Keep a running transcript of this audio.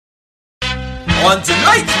On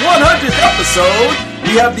tonight's 100th episode,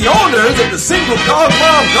 we have the owners of the Single Dog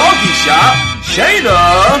Mom Doggy Shop,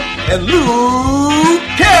 Shayna and Luke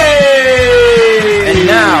K. And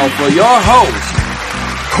now for your host,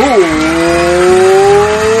 Cool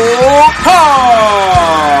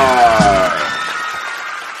Card.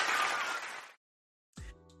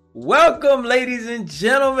 Welcome, ladies and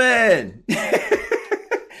gentlemen.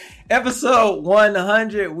 Episode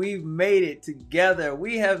 100. We've made it together.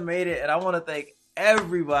 We have made it, and I want to thank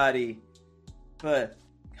everybody for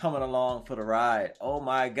coming along for the ride. Oh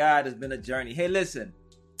my God, it's been a journey. Hey, listen,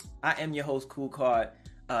 I am your host, Cool Card.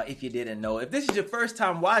 If you didn't know, if this is your first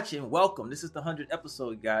time watching, welcome. This is the 100th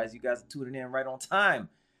episode, guys. You guys are tuning in right on time.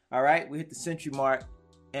 All right, we hit the century mark,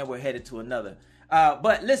 and we're headed to another.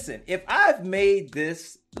 But listen, if I've made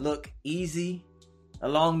this look easy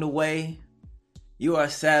along the way, you are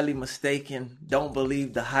sadly mistaken. Don't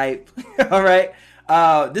believe the hype. All right.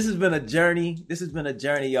 This has been a journey.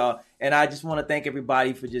 Y'all. And I just want to thank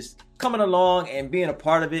everybody for just coming along and being a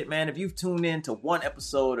part of it, man. If you've tuned in to one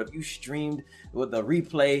episode, if you streamed with a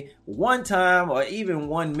replay one time or even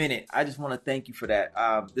 1 minute, I just want to thank you for that.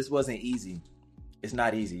 This wasn't easy. It's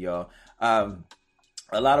not easy, y'all. A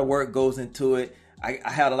lot of work goes into it. I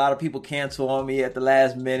had a lot of people cancel on me at the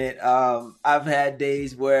last minute. I've had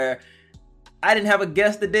days where I didn't have a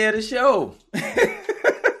guest the day of the show.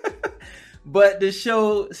 But the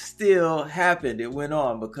show still happened. It went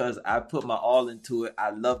on because I put my all into it.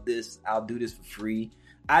 I love this. I'll do this for free.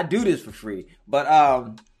 I do this for free. But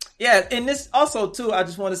yeah, and this also too, I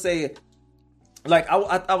just want to say, like,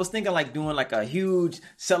 I was thinking like doing like a huge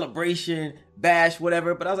celebration, bash,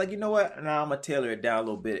 whatever. But I was like, you know what? Nah, I'm going to tailor it down a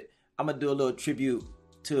little bit. I'm going to do a little tribute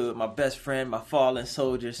to my best friend, my fallen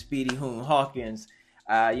soldier, Speedy Hoon Hawkins.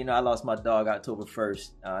 I lost my dog October 1st.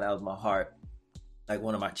 That was my heart, like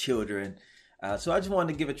one of my children. So I just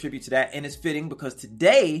wanted to give a tribute to that. And it's fitting because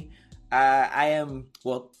today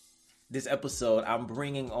this episode, I'm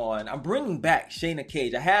bringing back Shayna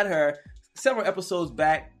Cage. I had her several episodes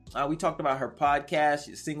back. We talked about her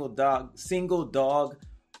podcast, Single Dog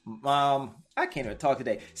Mom. I can't even talk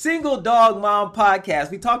today. Single Dog Mom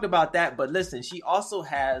Podcast. We talked about that. But listen, she also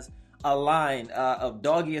has a line of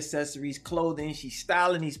doggy accessories, clothing. She's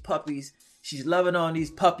styling these puppies. She's loving on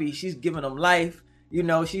these puppies. She's giving them life. You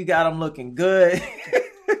know, she got them looking good.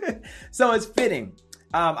 So it's fitting.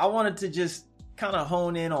 I wanted to just kind of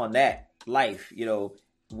hone in on that life, you know,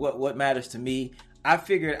 what matters to me. I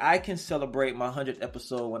figured I can celebrate my 100th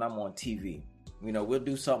episode when I'm on TV. You know, we'll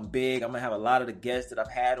do something big. I'm going to have a lot of the guests that I've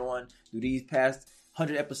had on through these past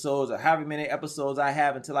 100 episodes or however many episodes I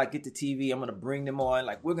have until I get to TV. I'm going to bring them on.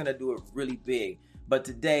 Like, we're going to do it really big. But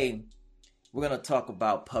today, we're going to talk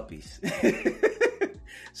about puppies.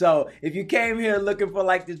 So, if you came here looking for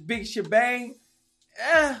like this big shebang,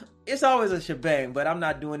 it's always a shebang. But I'm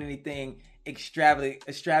not doing anything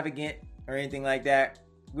extravagant or anything like that.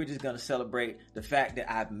 We're just going to celebrate the fact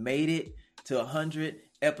that I've made it to 100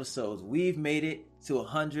 episodes. We've made it to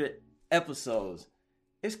 100 episodes.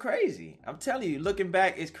 It's crazy. I'm telling you, looking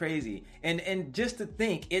back, it's crazy. And just to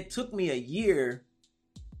think, it took me a year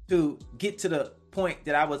to get to the point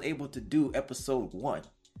that I was able to do episode 1.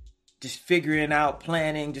 Just figuring out,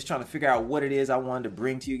 planning, just trying to figure out what it is I wanted to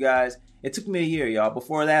bring to you guys. It took me a year, y'all.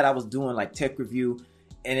 Before that, I was doing like tech review,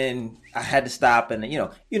 and then I had to stop. And you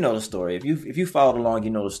know the story. If you followed along, you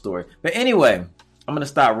know the story. But anyway, I'm gonna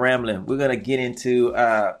stop rambling. We're gonna get into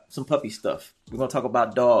some puppy stuff. We're gonna talk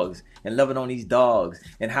about dogs and loving on these dogs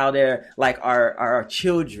and how they're like our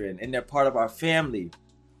children and they're part of our family.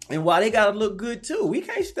 And why they gotta look good too. We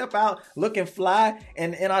can't step out looking fly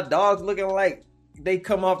and our dogs looking like they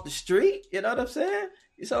come off the street. You know what I'm saying?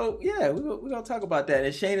 So yeah, we're gonna talk about that.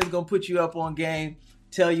 And Shayna's gonna put you up on game,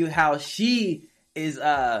 tell you how she is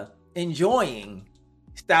enjoying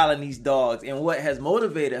styling these dogs and what has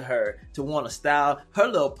motivated her to want to style her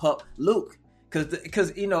little pup Luke.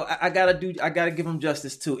 Cause you know, I gotta give him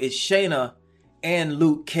justice too. It's Shayna and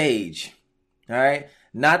Luke Cage. All right,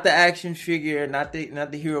 not the action figure, not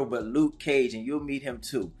the hero, but Luke Cage, and you'll meet him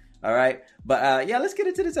too. All right, but yeah, let's get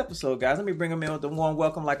into this episode, guys. Let me bring him in with a warm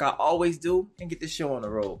welcome, like I always do, and get this show on the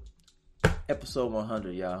road. Episode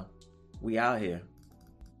 100, y'all. We out here.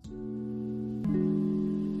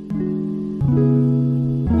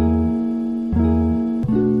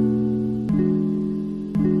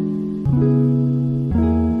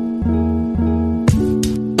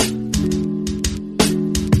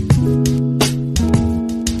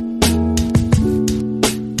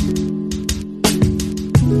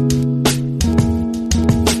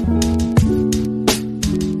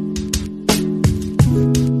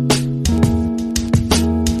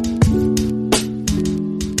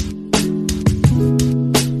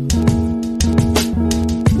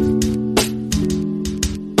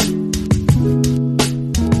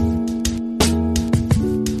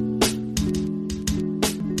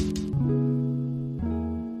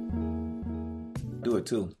 Do it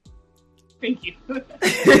too. Thank you.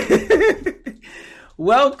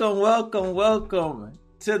 Welcome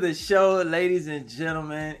to the show, ladies and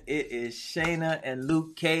gentlemen. It is Shayna and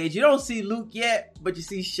Luke Cage. You don't see Luke yet, but you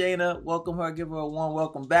see Shayna. Welcome her. Give her a warm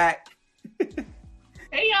welcome back.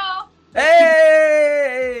 Hey, y'all.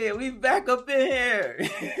 Hey, we back up in here.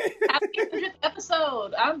 Happy 100th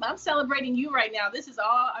episode. I'm celebrating you right now. This is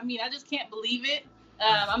all. I mean, I just can't believe it.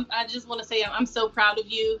 I just want to say I'm so proud of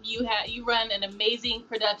you. You run an amazing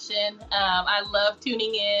production. I love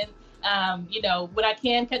tuning in. When I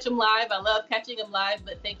can catch them live, I love catching them live.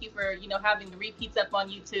 But thank you for having the repeats up on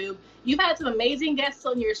YouTube. You've had some amazing guests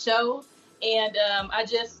on your show, and I'm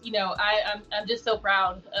just so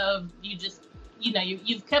proud of you. Just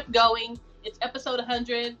you've kept going. It's episode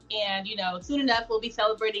 100, and soon enough we'll be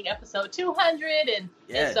celebrating episode 200, and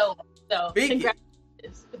so congratulations.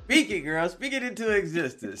 Speak it, girl. Speak it into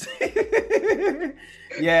existence.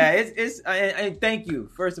 Yeah, and thank you.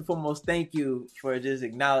 First and foremost, thank you for just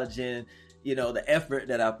acknowledging, the effort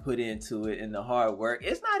that I put into it and the hard work.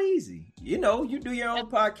 It's not easy. You do your own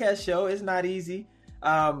podcast show. It's not easy.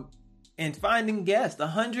 And finding guests,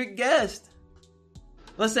 100 guests.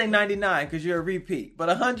 Let's say 99 because you're a repeat, but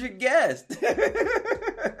 100 guests. Wait,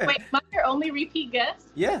 am I your only repeat guest?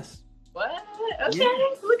 Yes. What? Okay,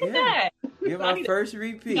 look at that. You're my first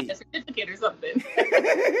repeat. A certificate or something.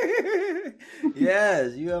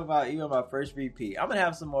 Yes, you are my first repeat. I'm gonna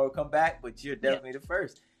have some more come back, but you're definitely the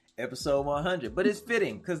first. Episode 100, but it's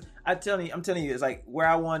fitting because I'm telling you, it's like where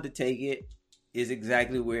I wanted to take it is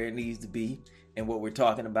exactly where it needs to be, and what we're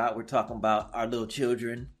talking about. We're talking about our little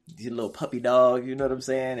children, these little puppy dogs. You know what I'm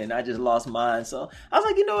saying? And I just lost mine, so I was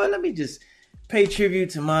like, you know what? Let me just pay tribute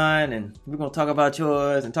to mine, and we're gonna talk about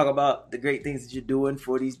yours and talk about the great things that you're doing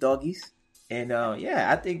for these doggies. And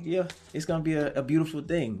I think it's gonna be a beautiful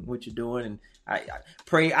thing what you're doing, and I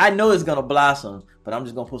pray. I know it's gonna blossom, but I'm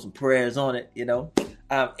just gonna put some prayers on it,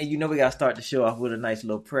 And we gotta start the show off with a nice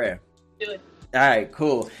little prayer. Do it. All right,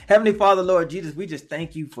 cool. Heavenly Father, Lord Jesus, we just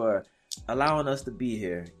thank you for allowing us to be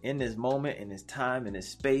here in this moment, in this time, in this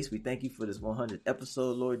space. We thank you for this 100th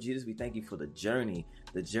episode, Lord Jesus. We thank you for the journey.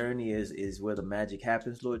 The journey is where the magic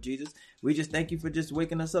happens, Lord Jesus. We just thank you for just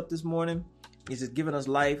waking us up this morning. He's just giving us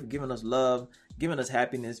life, giving us love, giving us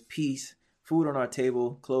happiness, peace, food on our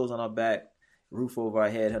table, clothes on our back, roof over our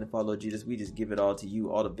head. Heavenly Father, Lord Jesus, we just give it all to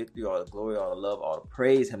you, all the victory, all the glory, all the love, all the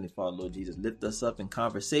praise. Heavenly Father, Lord Jesus, lift us up in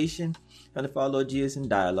conversation. Heavenly Father, Lord Jesus, in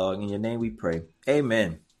dialogue. In your name we pray.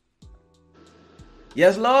 Amen.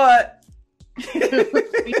 Yes, Lord.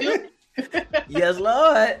 Yes,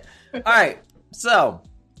 Lord. All right. So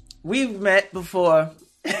we've met before.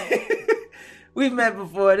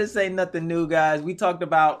 This ain't nothing new, guys. We talked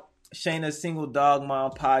about Shayna's Single Dog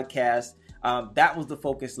Mom podcast. That was the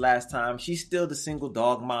focus last time. She's still the single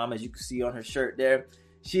dog mom, as you can see on her shirt there.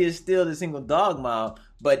 She is still the single dog mom.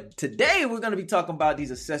 But today we're going to be talking about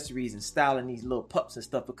these accessories and styling these little pups and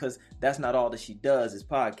stuff, because that's not all that she does is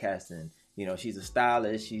podcasting. She's a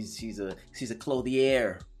stylist. She's a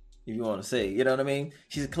clothier, if you want to say. You know what I mean?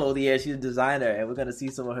 She's a clothier. She's a designer, and we're going to see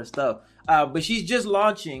some of her stuff. But she's just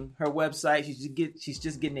launching her website. She's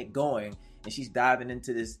just getting it going, and she's diving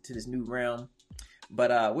into this new realm.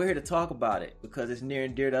 But we're here to talk about it because it's near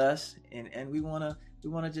and dear to us, and we want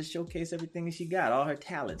to just showcase everything that she got, all her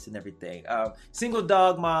talents and everything. Single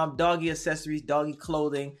dog mom, doggy accessories, doggy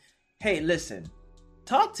clothing. Hey, listen,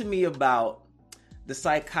 talk to me about the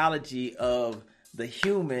psychology of the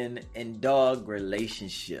human and dog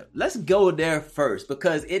relationship. Let's go there first,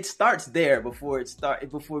 because it starts there before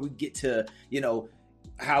we get to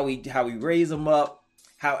how we raise them up,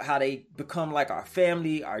 how they become like our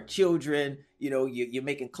family, our children. You're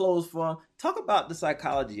making clothes for them. Talk about the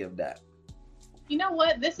psychology of that. You know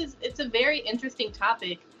what? It's a very interesting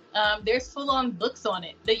topic. There's full-on books on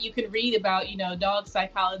it that you can read about, dog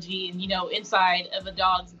psychology and, inside of a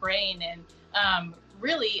dog's brain. And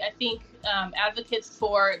really, I think advocates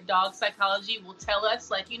for dog psychology will tell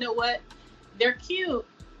us, like, you know what? They're cute,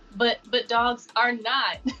 but dogs are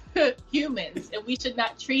not humans, and we should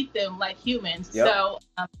not treat them like humans. Yep. So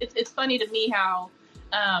it's funny to me how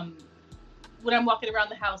when I'm walking around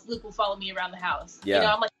the house, Luke will follow me around the house.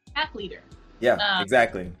 Yeah. I'm like a pack leader. Yeah,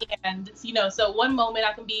 exactly. And, so one moment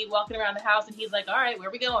I can be walking around the house and he's like, all right, where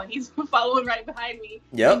are we going? He's following right behind me.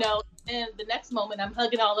 Yep. And the next moment I'm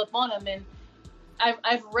hugging all up on him. And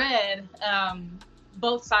I've read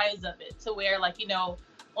both sides of it, to where, like, on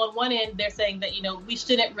one end, they're saying that, we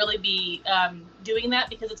shouldn't really be doing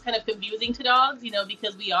that because it's kind of confusing to dogs,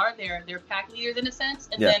 because they're pack leaders in a sense.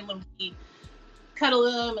 And then when we cuddle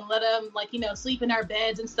them and let them, like, sleep in our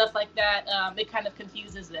beds and stuff like that, it kind of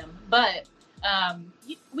confuses them. But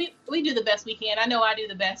we do the best we can. I know I do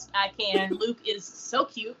the best I can. Luke is so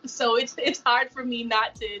cute, so it's hard for me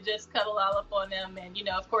not to just cuddle all up on him. And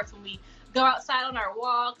of course, when we go outside on our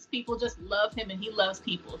walks, people just love him, and he loves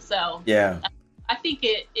people. So yeah, I think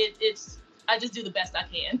it's I just do the best I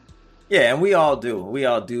can. Yeah, and we all do. And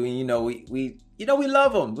we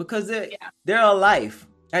love them because they're a life.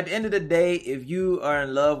 At the end of the day, if you are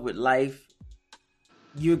in love with life,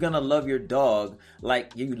 you're going to love your dog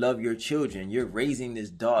like you love your children. You're raising this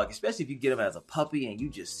dog, especially if you get him as a puppy and you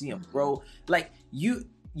just see him grow. Like you're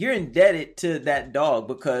indebted to that dog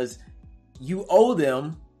because you owe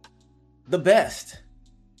them the best.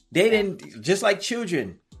 They didn't, just like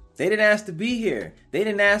children, they didn't ask to be here. They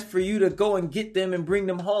didn't ask for you to go and get them and bring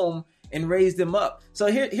them home and raise them up. So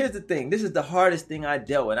here's the thing. This is the hardest thing I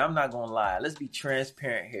dealt with. I'm not going to lie. Let's be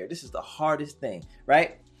transparent here. This is the hardest thing,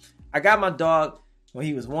 right? I got my dog when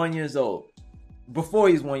he was 1 year old. Before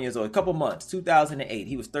he was 1 year old, a couple months, 2008.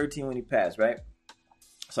 He was 13 when he passed, right?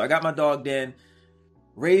 So I got my dog then,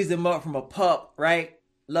 raised him up from a pup, right?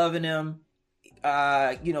 Loving him.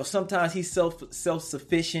 Sometimes he's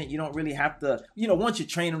self-sufficient. You don't really have to, once you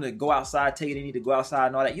train them to go outside, tell you they need to go outside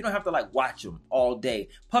and all that, you don't have to watch them all day.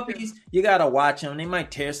 Puppies, you got to watch them. They might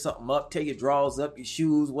tear something up, tear your drawers up, your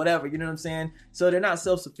shoes, whatever, you know what I'm saying? So they're not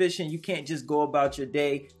self-sufficient. You can't just go about your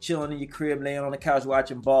day chilling in your crib, laying on the couch,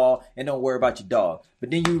 watching ball, and don't worry about your dog. But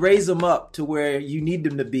then you raise them up to where you need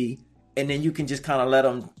them to be, and then you can just kind of let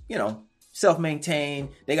them, self-maintain.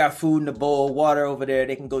 They got food in the bowl, water over there.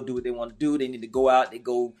 They can go do what they want to do. They need to go out. They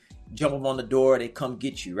go jump up on the door. They come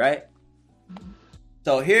get you, right?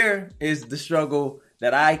 So here is the struggle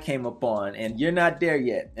that I came upon, and you're not there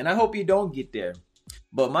yet. And I hope you don't get there.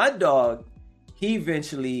 But my dog, he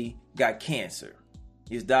eventually got cancer.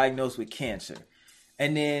 He was diagnosed with cancer.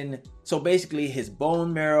 And then, so basically his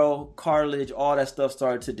bone marrow, cartilage, all that stuff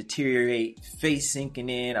started to deteriorate, face sinking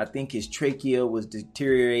in. I think his trachea was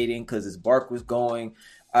deteriorating because his bark was going.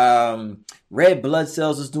 Red blood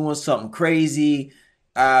cells was doing something crazy,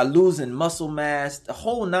 losing muscle mass, the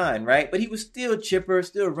whole nine, right? But he was still chipper,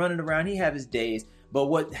 still running around. He had his days. But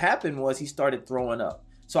what happened was he started throwing up.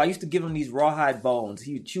 So I used to give him these rawhide bones.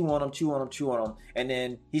 He would chew on them. And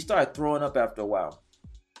then he started throwing up after a while.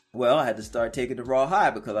 Well, I had to start taking the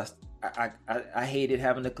rawhide because I hated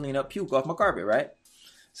having to clean up puke off my carpet, right?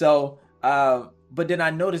 So, but then I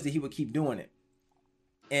noticed that he would keep doing it.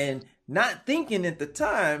 And not thinking at the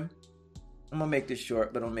time, I'm going to make this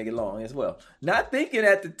short, but I'm going to make it long as well. Not thinking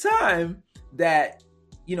at the time that,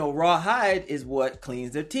 rawhide is what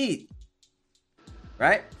cleans their teeth,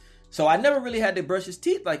 right? So I never really had to brush his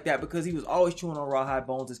teeth like that because he was always chewing on rawhide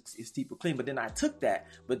bones. His teeth were clean. But then I took that.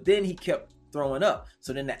 But then he kept throwing up.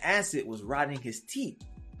 So then the acid was rotting his teeth.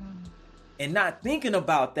 And not thinking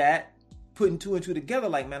about that, putting two and two together,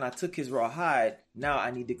 like, man, I took his rawhide. Now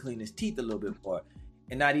I need to clean his teeth a little bit more.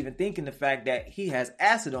 And not even thinking the fact that he has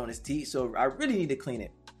acid on his teeth. So I really need to clean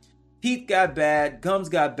it. Teeth got bad. Gums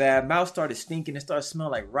got bad. Mouth started stinking. It started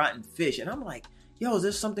smelling like rotten fish. And I'm like, yo, is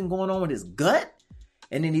there something going on with his gut?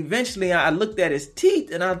 And then eventually I looked at his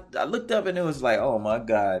teeth and I looked up and it was like, oh my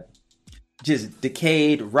God. Just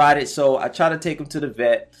decayed, rotted. So I tried to take him to the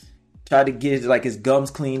vet, tried to get his gums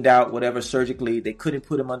cleaned out, whatever, surgically. They couldn't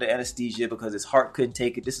put him under anesthesia because his heart couldn't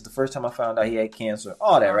take it. This is the first time I found out he had cancer.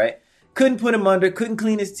 All that, right? Couldn't put him under, couldn't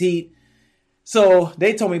clean his teeth. So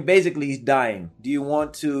they told me basically he's dying. Do you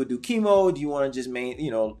want to do chemo? Do you want to just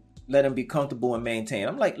let him be comfortable and maintain?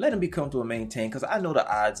 I'm like, let him be comfortable and maintain because I know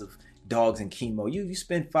the odds of dogs and chemo. You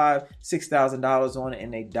spend $5,000-$6,000 on it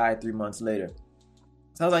and they die 3 months later.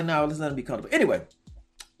 So I was like, no, let's let him be comfortable. Anyway,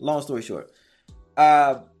 long story short,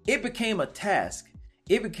 it became a task.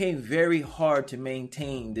 It became very hard to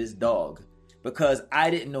maintain this dog because I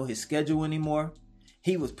didn't know his schedule anymore.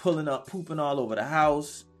 He was pulling up, pooping all over the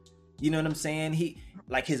house. You know what I'm saying?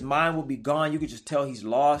 His mind would be gone. You could just tell he's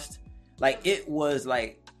lost. It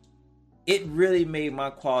really made my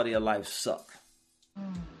quality of life suck.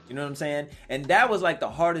 You know what I'm saying? And that was the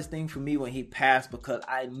hardest thing for me when he passed because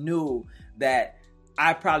I knew that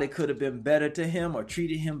I probably could have been better to him or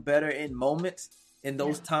treated him better in moments in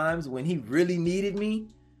those times when he really needed me.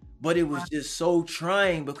 But it was just so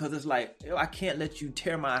trying because it's like, I can't let you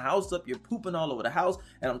tear my house up. You're pooping all over the house.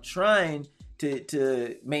 And I'm trying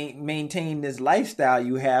to maintain this lifestyle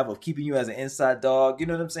you have of keeping you as an inside dog. You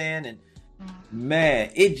know what I'm saying? And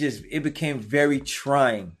man, it became very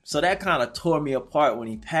trying. So that kind of tore me apart when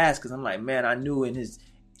he passed because I'm like, man, I knew in his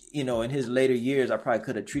later years, I probably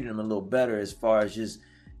could have treated him a little better as far as just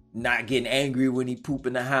not getting angry when he pooped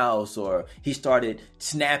in the house or he started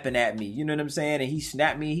snapping at me. You know what I'm saying? And he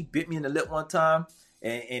snapped me. He bit me in the lip one time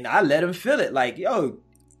and I let him feel it. Like, yo,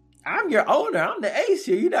 I'm your owner. I'm the ace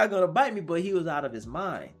here. You're not gonna bite me. But he was out of his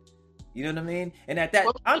mind. You know what I mean? And at that,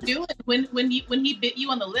 what were you doing when he bit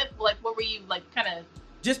you on the lip? Like, what were you like, kind of?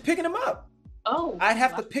 Just picking him up. Oh, I'd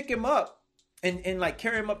have to pick him up and like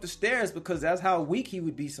carry him up the stairs because that's how weak he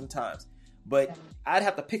would be sometimes. But I'd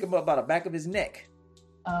have to pick him up by the back of his neck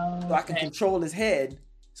so I can control his head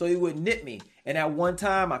so he wouldn't nip me. And at one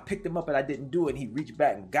time I picked him up and I didn't do it. And he reached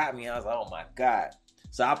back and got me. I was like, oh my God.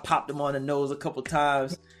 So I popped him on the nose a couple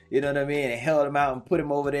times, you know what I mean? And held him out and put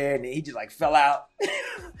him over there. And he just like fell out.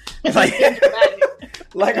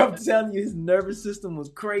 like I'm telling you, his nervous system was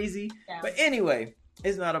crazy. Yeah. But anyway,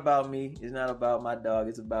 it's not about me. It's not about my dog.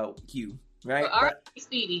 It's about Q, right? Well, R.I.P.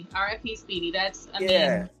 Speedy. R.I.P. Speedy. That's, I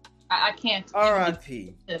mean, I can't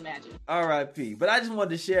R.I.P. imagine. R.I.P. But I just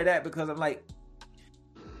wanted to share that because I'm like,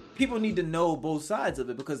 people need to know both sides of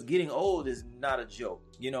it because getting old is not a joke.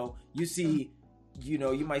 You know, you see, you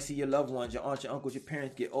know, you might see your loved ones, your aunts, your uncles, your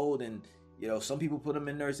parents get old, and you know, some people put them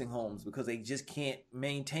in nursing homes because they just can't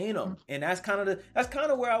maintain them. And that's kind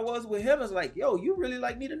of where I was with him. It's like, yo, you really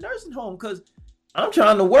like need a nursing home because I'm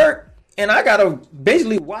trying to work and I gotta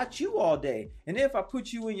basically watch you all day. And if I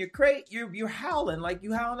put you in your crate, you're howling like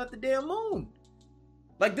you howling at the damn moon.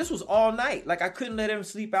 Like this was all night. Like I couldn't let him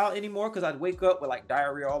sleep out anymore because I'd wake up with like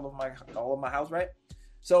diarrhea all over my house, right?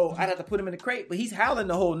 So I'd have to put him in the crate, but he's howling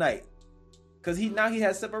the whole night. Cause he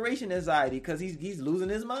has separation anxiety because he's losing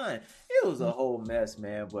his mind. It was a whole mess,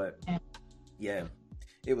 man. But yeah,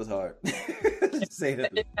 it was hard. Say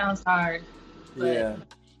that. It sounds hard. Yeah.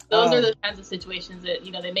 Those are the kinds of situations that,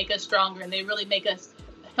 you know, they make us stronger and they really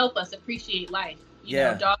help us appreciate life. You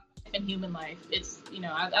know, dog life and human life. It's, you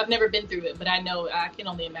know, I've never been through it, but I can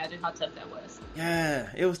only imagine how tough that was. Yeah,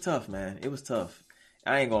 it was tough, man. It was tough.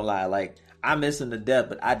 I ain't gonna lie. Like I miss him to death,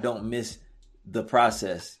 but I don't miss the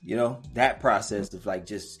process, you know, that process of like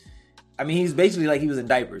I mean, he's basically like he was in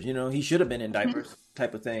diapers, you know, he should have been in diapers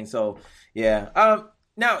type of thing. So, yeah.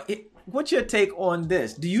 Now, what's your take on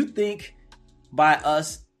this? Do you think by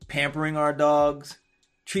us pampering our dogs,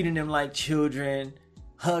 treating them like children,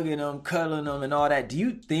 hugging them, cuddling them and all that, do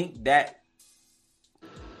you think that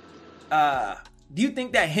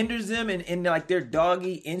hinders them in like their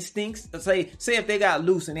doggy instincts? Let's say if they got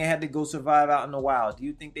loose and they had to go survive out in the wild, do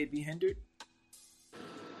you think they'd be hindered?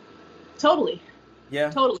 Totally.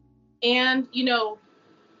 Yeah. Totally. And, you know,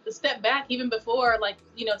 the step back even before, like,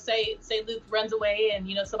 you know, say Luke runs away and,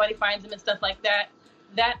 you know, somebody finds him and stuff like that,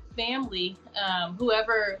 that family,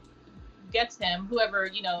 whoever gets him, whoever,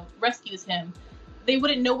 you know, rescues him, they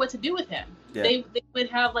wouldn't know what to do with him. Yeah. They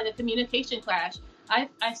would have like a communication clash.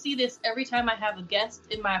 I see this every time I have a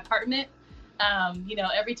guest in my apartment. You know,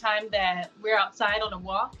 every time that we're outside on a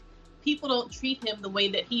walk, people don't treat him the way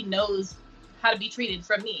that he knows how to be treated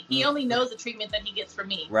from me. He only knows the treatment that he gets from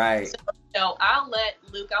me. Right. So, you know, I'll let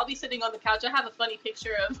Luke, I'll be sitting on the couch. I have a funny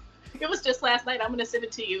picture of, it was just last night. I'm going to send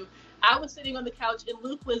it to you. I was sitting on the couch and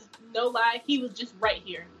Luke was, no lie, he was just right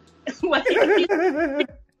here. And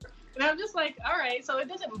I'm just like, all right, so it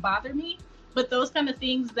doesn't bother me, but those kind of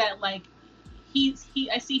things that like,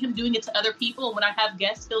 I see him doing it to other people. And when I have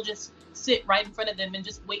guests, he'll just sit right in front of them and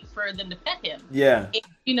just wait for them to pet him. Yeah. And,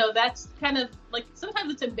 you know, that's kind of like,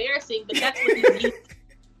 sometimes it's embarrassing, but that's what he's used to.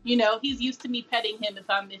 You know, he's used to me petting him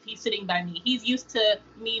if he's sitting by me. He's used to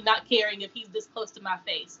me not caring if he's this close to my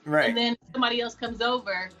face. Right. And then somebody else comes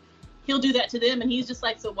over, he'll do that to them. And he's just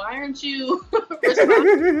like, so why aren't you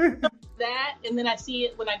responding to that? And then I see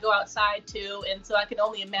it when I go outside too. And so I can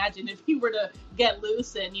only imagine if he were to get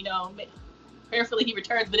loose and, you know, prayerfully he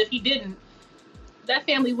returns, but if he didn't, that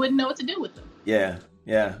family wouldn't know what to do with him. Yeah,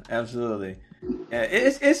 absolutely. Yeah,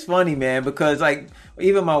 it's funny, man, because like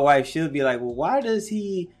even my wife, she'll be like, well, why does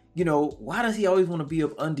he always want to be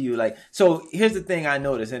up under you? Like, so here's the thing I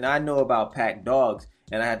noticed, and I know about pack dogs,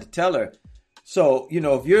 and I had to tell her, so, you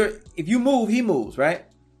know, if you move, he moves, right?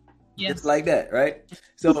 Yes. Just like that, right?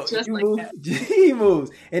 So Just you like move, that. he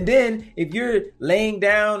moves. And then if you're laying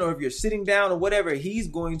down or if you're sitting down or whatever, he's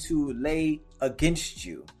going to lay against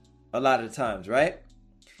you a lot of the times, right?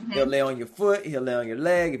 Mm-hmm. He'll lay on your foot, he'll lay on your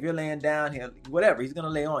leg. If you're laying down, he's going to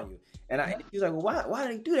lay on you. And he's like, well, why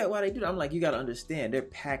do they do that? Why do they do that? I'm like, you got to understand, they're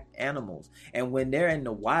packed animals. And when they're in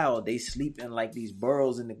the wild, they sleep in like these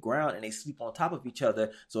burrows in the ground and they sleep on top of each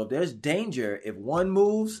other. So if there's danger, if one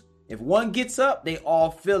moves, if one gets up, they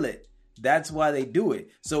all feel it. That's why they do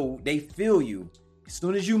it. So they feel you. As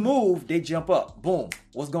soon as you move, they jump up. Boom.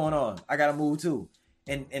 What's going on? I got to move too.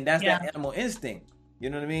 And that's that animal instinct. You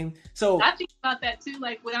know what I mean? So I think about that too.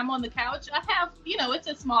 Like when I'm on the couch, I have, you know, it's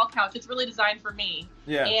a small couch. It's really designed for me.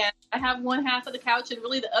 Yeah. And I have one half of the couch and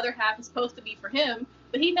really the other half is supposed to be for him.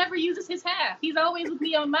 but he never uses his half. He's always with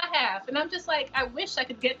me on my half. And I'm just like, I wish I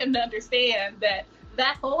could get him to understand that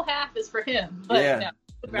whole half is for him. But no, I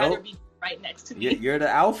would rather be right next to me. You're the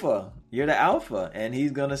alpha. You're the alpha. And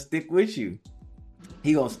he's going to stick with you.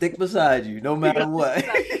 He's going to stick beside you no matter what.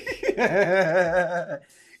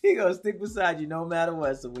 He's going to stick beside you no matter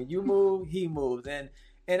what. So when you move, he moves.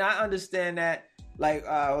 And I understand that, like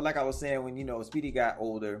I was saying, when, Speedy got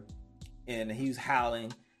older and he was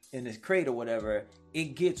howling in his crate or whatever,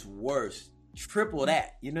 it gets worse. Triple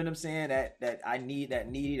that. You know what I'm saying? That I need that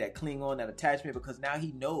needy, that cling on, that attachment, because now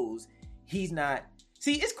he knows he's not.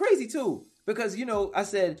 See, it's crazy too, because, I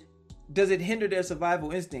said, does it hinder their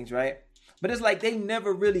survival instincts, right? But it's like they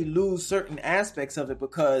never really lose certain aspects of it,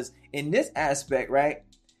 because in this aspect, right,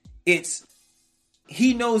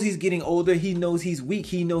 he knows he's getting older. He knows he's weak.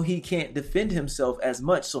 He knows he can't defend himself as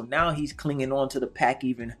much. So now he's clinging on to the pack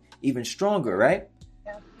even stronger, right?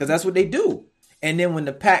 Because that's what they do. And then when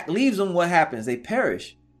the pack leaves them, what happens? They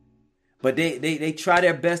perish. But they try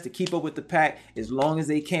their best to keep up with the pack as long as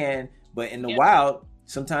they can. But in the wild,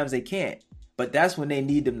 sometimes they can't. But that's when they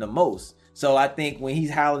need them the most. So I think when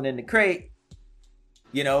he's howling in the crate,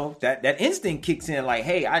 that instinct kicks in, like,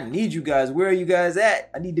 hey, I need you guys. Where are you guys at?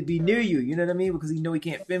 I need to be near you. You know what I mean? Because he know he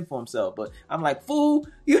can't fend for himself. But I'm like, fool,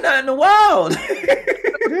 you're not in the wild.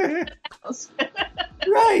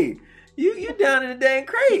 Right. You down in the dang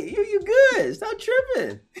crate. You good. Stop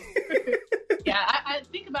tripping. Yeah, I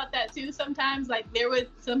think about that too sometimes. Like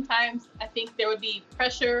I think there would be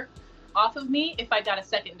pressure off of me if I got a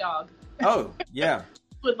second dog. Oh, yeah.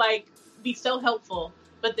 Would be so helpful.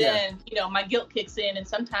 But then, my guilt kicks in, and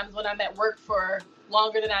sometimes when I'm at work for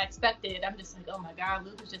longer than I expected, I'm just like, oh my God,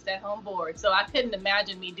 Luke is just at home bored. So I couldn't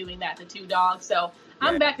imagine me doing that to 2 dogs. So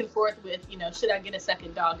I'm back and forth with, should I get a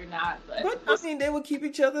second dog or not? But I mean, they would keep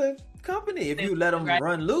each other company if you let them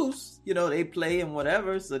run loose. They play and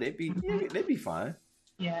whatever, so they'd be fine.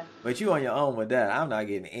 Yeah. But you on your own with that. I'm not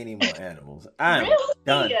getting any more animals. I'm really?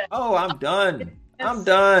 done. Oh, I'm done. I'm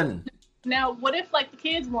done. Now, what if the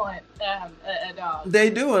kids want a dog?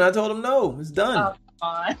 They do, and I told them no. It's done. Oh,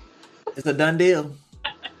 come on. It's a done deal.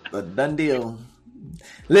 A done deal.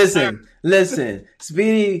 Listen.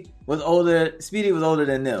 Speedy was older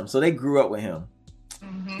than them, so they grew up with him.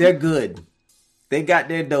 Mm-hmm. They're good. They got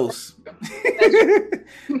their dose.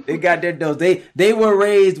 They got their dose. They were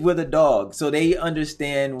raised with a dog, so they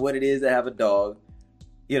understand what it is to have a dog.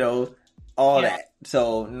 All that.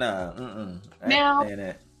 So nah.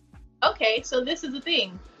 Now. Okay, so this is the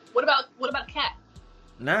thing. What about a cat?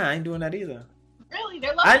 Nah, I ain't doing that either. Really?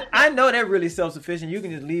 They're lovely. I know they're really self-sufficient. You can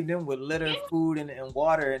just leave them with litter, food, and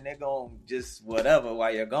water, and they're going to just whatever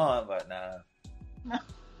while you're gone. But nah.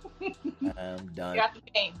 I'm done. You're out the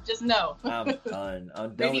game. Just know. I'm done.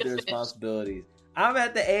 I'm done with the responsibilities. I'm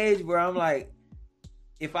at the age where I'm like,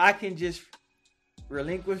 if I can just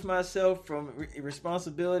relinquish myself from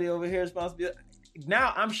responsibility over here,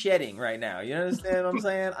 now I'm shedding right now. You understand what I'm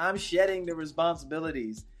saying? I'm shedding the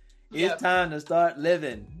responsibilities. It's time to start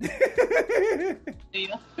living. You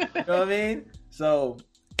know what I mean? So,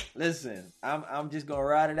 listen, I'm just gonna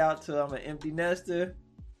ride it out till I'm an empty nester,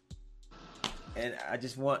 and I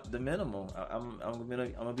just want the minimal. I'm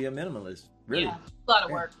gonna be a minimalist. Really, a lot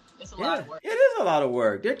of work. It's a lot of work. It is a lot of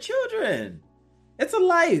work. They're children. It's a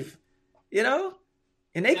life,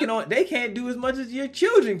 and they can't do as much as your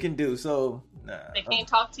children can do. So. Nah, they can't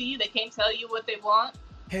talk to you. They can't tell you what they want.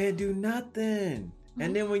 Can't do nothing. Mm-hmm.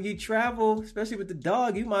 And then when you travel, especially with the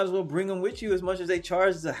dog, you might as well bring them with you as much as they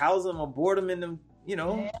charge to house them or board them in them, in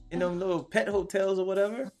them little pet hotels or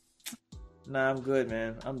whatever. Nah, I'm good,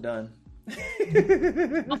 man. I'm done.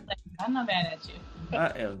 I'm not mad at you. I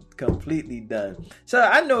am completely done. So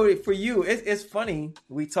I know for you, it's funny.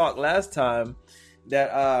 We talked last time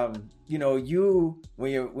that you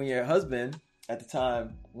when your husband at the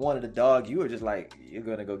time wanted a dog, you were just like, you're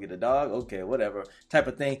gonna go get a dog, okay, whatever type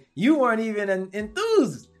of thing. You weren't even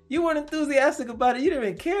enthused. You weren't enthusiastic about it. You didn't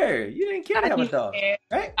even care. You didn't care to have a dog,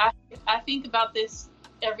 right? I think about this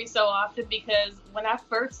every so often because when I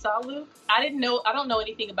first saw Luke, I don't know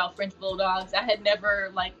anything about French bulldogs. I had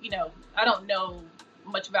never I don't know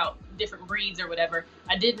much about different breeds or whatever.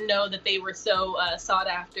 I didn't know that they were so sought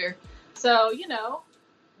after. So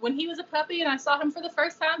when he was a puppy and I saw him for the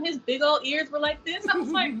first time, his big old ears were like this. I was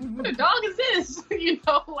like, what a dog is this?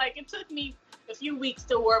 It took me a few weeks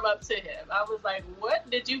to warm up to him. I was like, what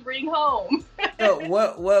did you bring home? So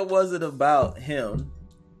what was it about him,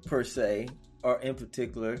 per se, or in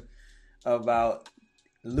particular, about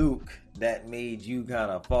Luke that made you kind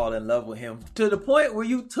of fall in love with him to the point where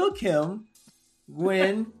you took him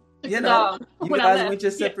when, you guys went your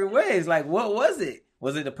separate ways? Like, what was it?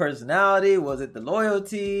 Was it the personality? Was it the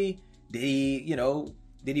loyalty? Did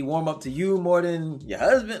he warm up to you more than your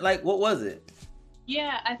husband? Like, what was it?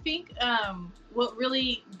 Yeah, I think what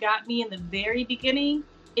really got me in the very beginning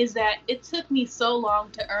is that it took me so long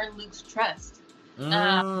to earn Luke's trust.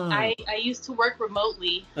 I used to work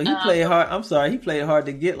remotely. So he played hard. I'm sorry, he played hard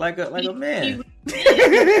to get like a man.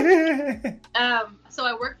 So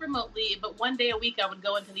I worked remotely, but one day a week I would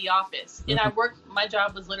go into the office, and my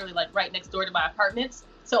job was literally like right next door to my apartments.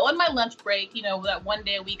 So on my lunch break, that one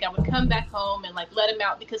day a week, I would come back home and like let him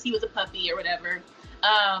out because he was a puppy or whatever.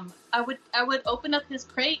 I would open up his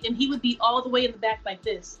crate, and he would be all the way in the back like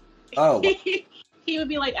this. Oh. He would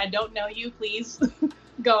be like, "I don't know you, please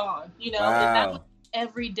go on." Wow. And that was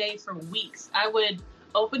every day for weeks. I would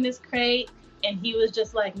open this crate, and he was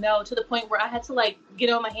just like, no, to the point where I had to like get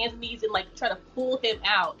on my hands and knees and like try to pull him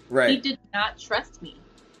out. Right. He did not trust me.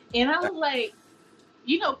 And I was like,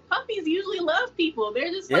 puppies usually love people.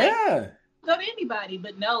 They're just like, go to anybody.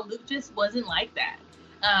 But no, Luke just wasn't like that.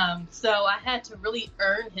 So I had to really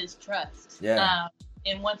earn his trust. Yeah.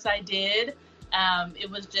 And once I did, it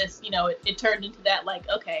was just, it turned into that like,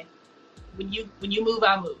 okay, when you move,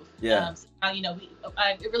 I move. Yeah.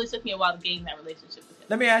 It really took me a while to gain that relationship with him.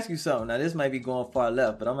 Let me ask you something. Now, this might be going far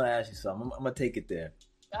left, but I'm going to ask you something. I'm going to take it there.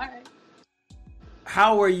 All right.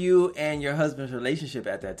 How were you and your husband's relationship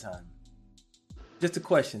at that time? Just a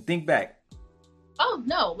question. Think back. Oh,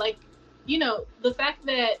 no. Like, the fact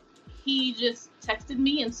that he just texted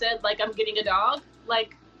me and said, like, I'm getting a dog.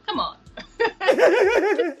 Like, come on.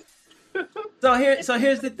 So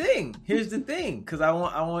here's the thing. Because I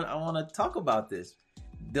want to talk about this.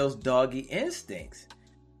 Those doggy instincts.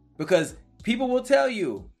 Because people will tell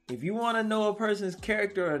you, if you want to know a person's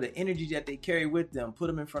character or the energy that they carry with them, put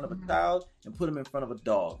them in front of a child and put them in front of a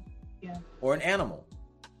dog. Yeah. Or an animal.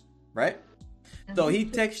 Right? Mm-hmm. So he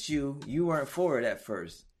texts you weren't for it at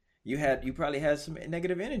first. You probably had some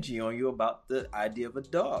negative energy on you about the idea of a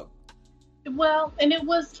dog. Well, and it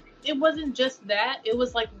wasn't just that. It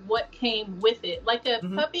was like what came with it. Like a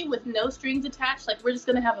puppy with no strings attached, like we're just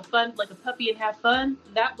going to have a puppy and have fun.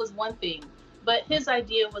 That was one thing. But his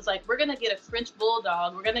idea was like, we're going to get a French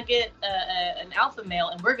bulldog. We're going to get an alpha male,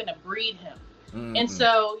 and we're going to breed him. Mm-hmm. And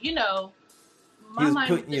so, my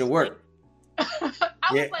mind was putting you to work. I was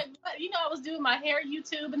like, what? I was doing my hair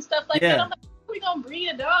YouTube and stuff like that. I'm like, we're going to breed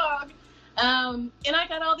a dog. And I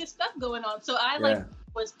got all this stuff going on. So I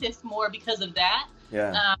was pissed more because of that.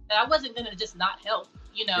 Yeah. I wasn't going to just not help,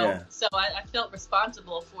 So I felt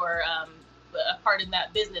responsible for a part in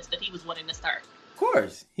that business that he was wanting to start. Of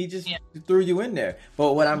course. He just threw you in there.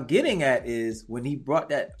 But what I'm getting at is when he brought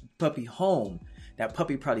that puppy home, that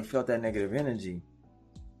puppy probably felt that negative energy.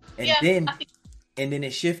 And then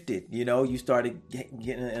it shifted. You started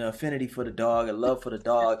getting an affinity for the dog, a love for the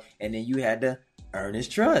dog, and then you had to earn his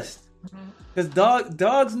trust. Because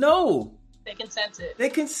dogs know. They can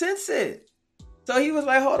sense it. So he was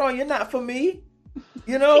like, hold on, you're not for me.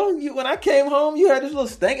 When I came home, you had this little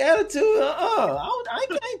stank attitude. I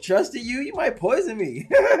can't trust you. You might poison me.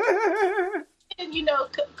 And,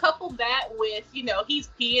 couple that with, he's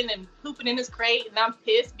peeing and pooping in his crate, and I'm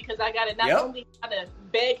pissed because I got to not only gotta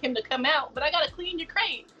beg him to come out, but I got to clean your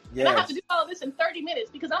crate. Yes. And I have to do all this in 30 minutes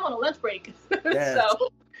because I'm on a lunch break. Yes. So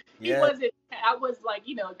I was like,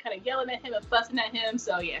 kind of yelling at him and fussing at him.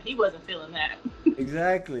 So yeah, he wasn't feeling that.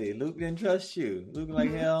 Exactly. Luke didn't trust you. Luke was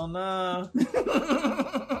like, hell no.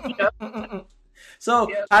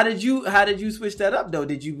 So how did you switch that up though?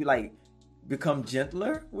 Did you like become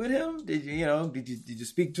gentler with him? Did you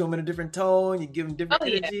speak to him in a different tone? You give him different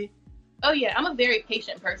energy? Oh yeah, I'm a very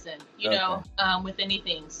patient person, with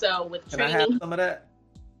anything. So with training. Can I have some of that?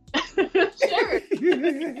 Sure.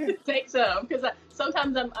 Take some, because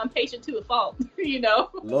sometimes I'm patient to a fault,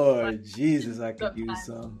 Lord Jesus, I could use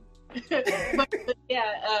some. but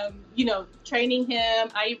training him.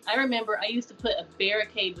 I remember I used to put a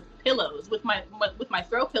barricade with pillows, with my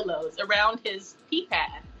throw pillows around his pee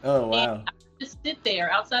pad. Oh wow! And I would just sit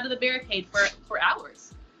there outside of the barricade for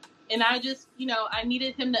hours, and I just I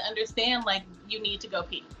needed him to understand, like, you need to go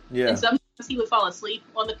pee. Yeah. And sometimes he would fall asleep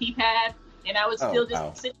on the pee pad. And I was still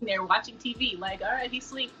sitting there watching TV, like, all right, he's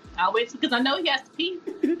asleep. I'll wait, because I know he has to pee,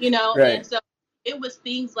 Right. And so it was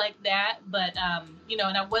things like that. But,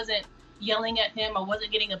 and I wasn't yelling at him. I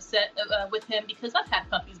wasn't getting upset with him because I've had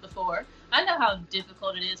puppies before. I know how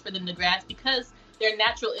difficult it is for them to grasp because their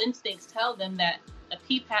natural instincts tell them that a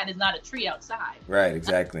pee pad is not a tree outside. Right,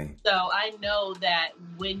 exactly. So I know that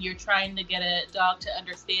when you're trying to get a dog to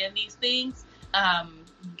understand these things,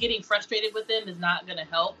 getting frustrated with them is not going to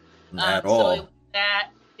help. At all. So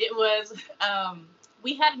it was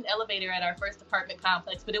we had an elevator at our first apartment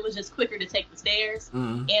complex, but it was just quicker to take the stairs.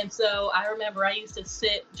 Mm-hmm. And so I remember I used to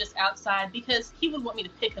sit just outside because he would want me to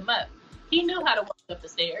pick him up. He knew how to walk up the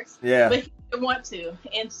stairs, Yeah. but he didn't want to.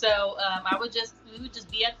 And so we would just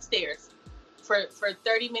be at the stairs for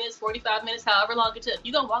 30 minutes, 45 minutes, however long it took.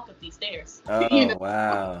 You're going to walk up these stairs. Oh, You know?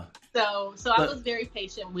 wow. So I was very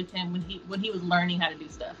patient with him when he was learning how to do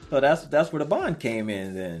stuff. So that's where the bond came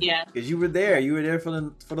in then. Yeah. Because you were there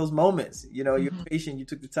for those moments. You know, you're Mhm. patient. You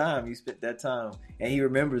took the time. You spent that time, and he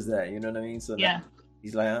remembers that. You know what I mean? So Yeah. now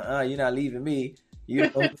he's like, you're not leaving me. You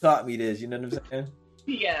taught me this. You know what I'm saying?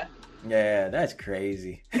 Yeah. Yeah, that's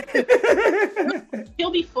crazy. He'll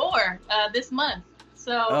be 4 this month.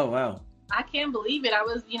 So Oh wow. I can't believe it. I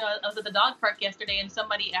was at the dog park yesterday and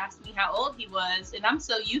somebody asked me how old he was. And I'm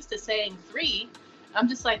so used to saying 3. I'm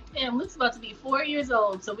just like, damn, Luke's about to be 4 years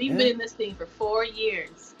old. So we've been in this thing for 4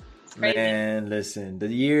 years. It's crazy. Man, listen, the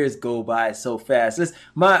years go by so fast. Listen,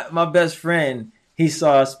 my best friend, he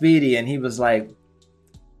saw Speedy and he was like,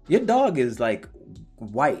 your dog is like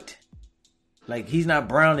white. Like, he's not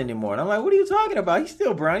brown anymore. And I'm like, what are you talking about? He's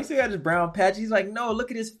still brown. He still got his brown patch. He's like, no, look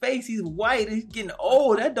at his face. He's white. He's getting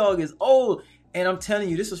old. That dog is old. And I'm telling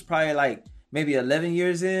you, this was probably like maybe 11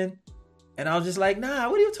 years in. And I was just like, nah,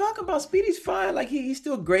 what are you talking about? Speedy's fine. Like, he's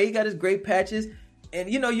still gray. He got his gray patches. And,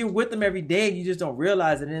 you know, you're with him every day. And you just don't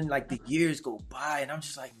realize it. And then, like, the years go by. And I'm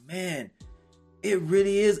just like, man, it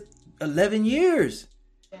really is 11 years.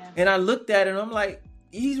 Yeah. And I looked at it and I'm like,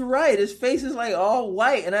 he's right. His face is like all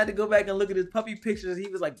white. And I had to go back and look at his puppy pictures. He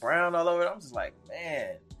was like brown all over. I'm just like,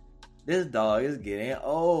 man, this dog is getting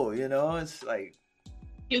old. You know, it's like,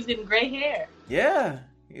 He was getting gray hair. yeah,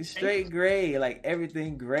 it's straight gray, like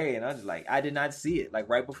everything gray. And I was like, I did not see it like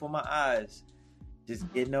right before my eyes.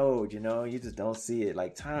 Just getting old, you know, you just don't see it.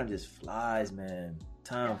 Like, time just flies, man.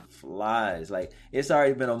 Time flies. Like, it's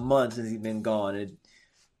already been a month since he's been gone. It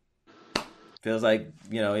feels like,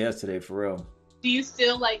 you know, yesterday for real. Do you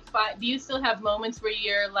still do you still have moments where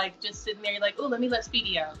you're like just sitting there, you're like, oh, let me let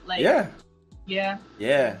Speedy out? Like, Yeah.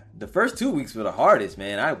 Yeah. The first 2 weeks were the hardest,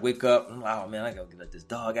 man. I wake up, I'm like, oh man, I gotta let this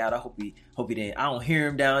dog out. I hope he didn't. I don't hear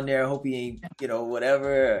him down there. I hope he ain't, you know,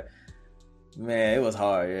 whatever. Man, it was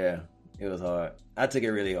hard. Yeah, it was hard. I took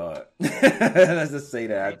it really hard. Let's just say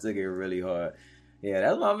that I took it really hard. Yeah,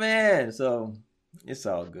 that's my man. So it's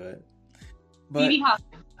all good. But Speedy Hawkins.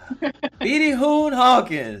 Speedy Hoon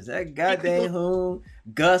Hawkins, that goddamn Hoon,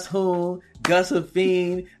 Gus Hoon, Gus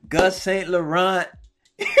Hafine, Gus Saint Laurent.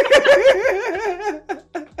 I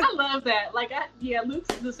love that. Like,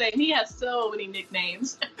 Luke's the same. He has so many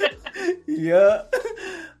nicknames. Yeah.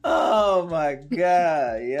 Oh my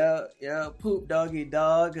god. Yeah. Poop doggy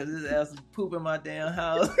dog, because his ass was poop in my damn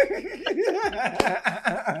house.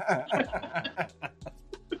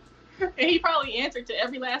 And he probably answered to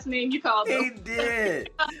every last name you called him. He did.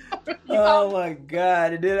 Oh my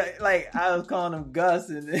god. And then I was calling him Gus,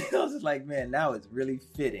 and I was just like, man, now it's really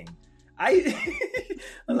fitting. I'm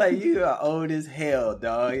like, you are old as hell,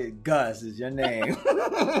 dog. Gus is your name.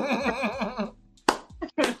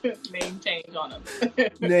 Name change on him.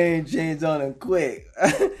 Name change on him quick.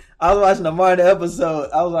 I was watching the Martin episode.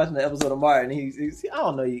 Of Martin. He I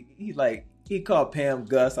don't know. He called Pam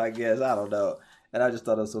Gus, I guess. I don't know. And I just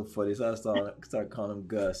thought it was so funny, so I started calling him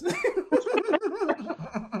Gus.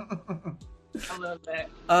 I love that.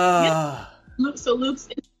 So Luke's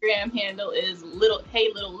Instagram handle is Hey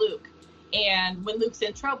Little Luke, and when Luke's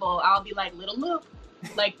in trouble, I'll be like, Little Luke,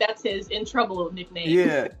 like that's his in trouble nickname.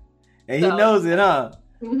 Yeah, and he knows it, huh?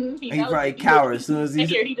 Mm-hmm. He probably cowered as soon as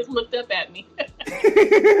he just looked up at me.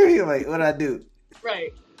 He's like, "What'd I do?"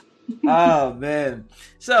 Right. Oh man.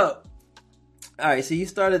 So, all right. So you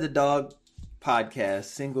started the dog podcast,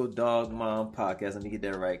 Single Dog Mom podcast. Let me get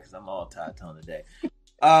that right because I'm all tied-toned today.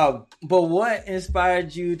 But what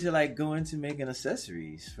inspired you to go into making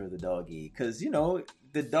accessories for the doggy? Because, you know,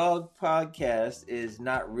 the dog podcast is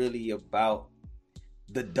not really about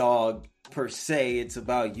the dog per se. It's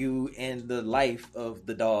about you and the life of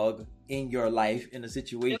the dog in your life in a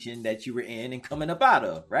situation that you were in and coming up out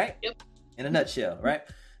of, right? Yep. In a nutshell, right?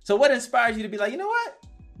 So what inspires you to be like, you know what?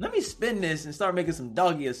 Let me spin this and start making some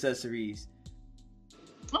doggy accessories.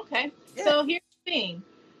 Okay. Yeah. So here's the thing.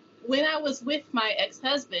 When I was with my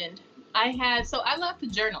ex-husband, I love to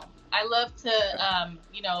journal. I love to,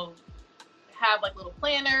 have little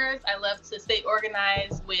planners. I love to stay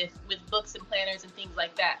organized with books and planners and things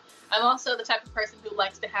like that. I'm also the type of person who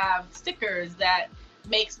likes to have stickers that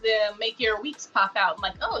make your weeks pop out. I'm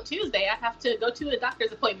like, oh, Tuesday, I have to go to a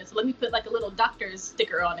doctor's appointment. So let me put a little doctor's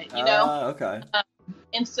sticker on it, you know? Okay.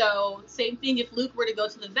 And so same thing, if Luke were to go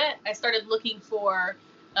to the vet, I started looking for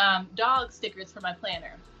dog stickers for my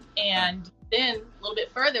planner. And then a little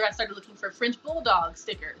bit further, I started looking for French Bulldog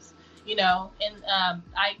stickers, you know, and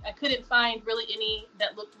I couldn't find really any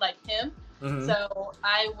that looked like him. Mm-hmm. So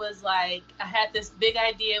I was like, I had this big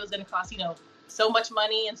idea. It was going to cost, you know, so much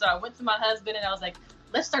money. And so I went to my husband and I was like,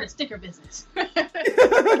 let's start a sticker business.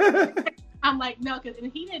 I'm like, no,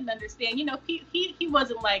 and he didn't understand. You know, he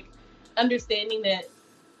wasn't like understanding that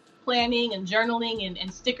planning and journaling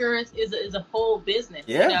and stickers is a whole business.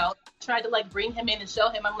 Yeah. You know, I tried to like bring him in and show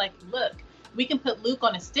him. I'm like, look, we can put Luke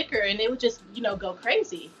on a sticker and it would just, you know, go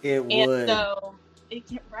crazy. It would. So,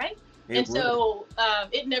 right? So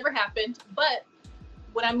it never happened. But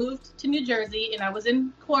when I moved to New Jersey and I was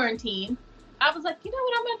in quarantine, I was like, you know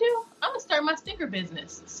what I'm going to do? I'm going to start my sticker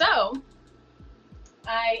business. So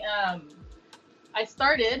I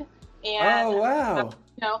started, and oh, wow.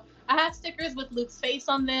 You know, I had stickers with Luke's face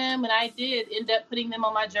on them, and I did end up putting them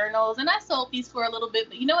on my journals, and I sold these for a little bit.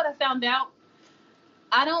 But you know what I found out?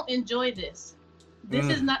 I don't enjoy this. This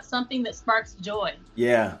is not something that sparks joy.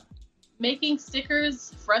 Yeah. Making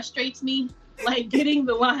stickers frustrates me, like getting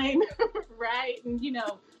the line right, and you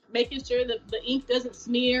know, making sure that the ink doesn't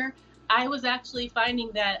smear. I was actually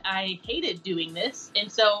finding that I hated doing this,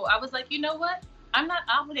 and so I was like, you know what? I'm not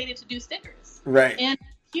obligated to do stickers. Right. And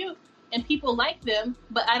it's cute, and people like them,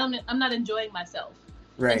 but I'm not enjoying myself.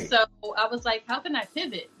 Right. And so I was like, how can I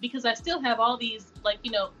pivot? Because I still have all these, like,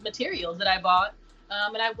 you know, materials that I bought,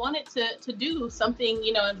 and I wanted to do something,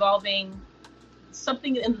 you know, involving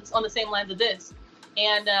something on the same lines of this.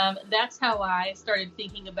 And that's how I started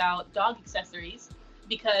thinking about dog accessories,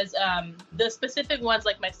 because the specific ones,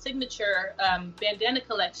 like my signature bandana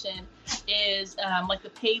collection is like the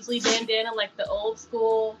Paisley bandana, like the old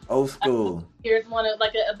school. Here's one of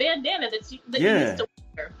like a bandana that you used to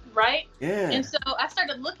wear, right? Yeah. And so I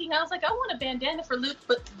started looking. I was like, I want a bandana for Luke,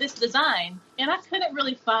 but this design, and I couldn't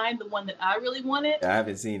really find the one that I really wanted. I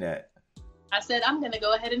haven't seen that. I said, I'm going to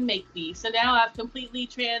go ahead and make these. So now I've completely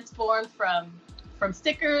transformed from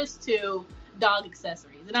stickers to dog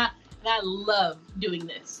accessories, and I love doing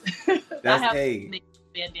this. That's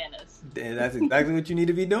bandanas. That's exactly what you need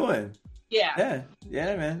to be doing. Yeah.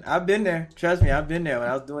 Yeah, man. I've been there. Trust me, I've been there. When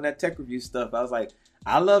I was doing that tech review stuff, I was like,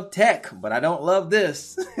 I love tech, but I don't love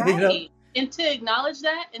this. Right. You know? And to acknowledge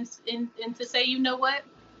that and to say, you know what,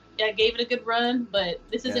 I gave it a good run, but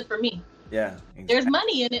this isn't for me. Yeah. Exactly. There's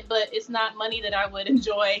money in it, but it's not money that I would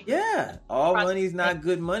enjoy. Yeah. All money's not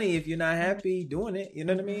good money if you're not happy doing it. You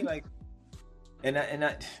know what I mean? Like, and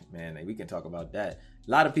I, man, we can talk about that. A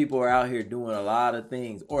lot of people are out here doing a lot of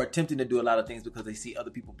things or attempting to do a lot of things because they see other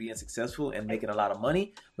people being successful and making a lot of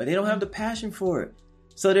money, but they don't have the passion for it.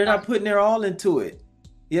 So they're not putting their all into it,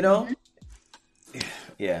 you know?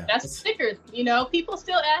 Yeah. That's stickers. You know, people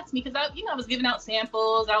still ask me because I was giving out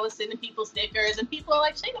samples. I was sending people stickers and people are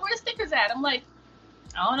like, Shayna, where the stickers at? I'm like,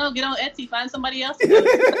 I don't know. Get on Etsy, find somebody else to do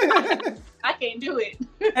it. I can't do it.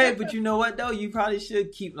 Hey, but you know what though? You probably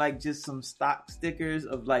should keep like just some stock stickers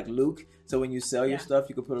of like Luke. So when you sell your stuff,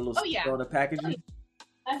 you can put a little sticker on the packaging.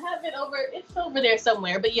 I have it it's over there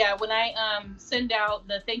somewhere. But yeah, when I send out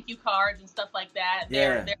the thank you cards and stuff like that,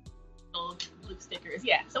 they're little Luke stickers.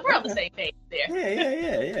 Yeah, so we're on the same page there.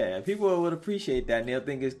 Yeah. People would appreciate that and they'll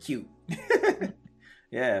think it's cute.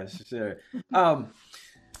 Yeah, sure. God.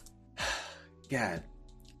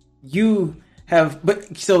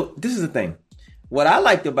 So this is the thing. What I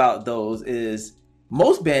liked about those is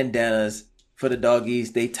most bandanas for the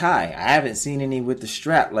doggies, they tie. I haven't seen any with the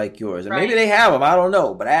strap like yours. Or maybe they have them. I don't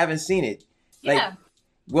know, but I haven't seen it. Like, yeah.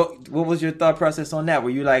 What was your thought process on that?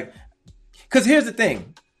 Were you like, because here's the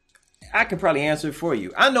thing. I can probably answer it for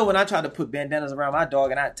you. I know when I try to put bandanas around my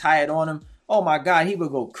dog and I tie it on him, oh my God, he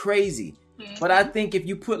would go crazy. Mm-hmm. But I think if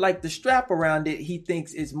you put like the strap around it, he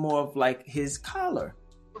thinks it's more of like his collar.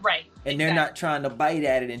 Right. And they're not trying to bite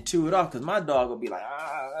at it and chew it off because my dog will be like,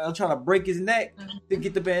 I'm trying to break his neck to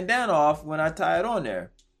get the bandana off when I tie it on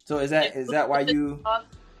there. So is that why you...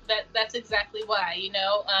 That's exactly why, you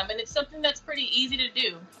know, and it's something that's pretty easy to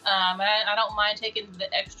do. I don't mind taking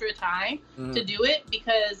the extra time to do it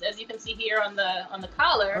because, as you can see here on the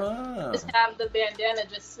collar, just have the bandana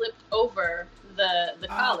just slipped over the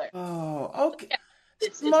collar. Oh, okay. Yeah,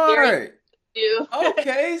 it's smart.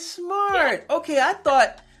 Okay, smart. Yeah. Okay,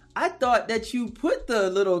 I thought that you put the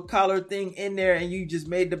little collar thing in there and you just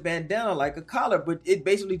made the bandana like a collar, but it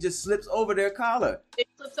basically just slips over their collar. It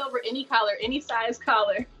slips over any collar, any size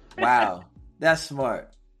collar. Wow, that's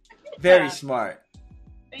smart. Very smart.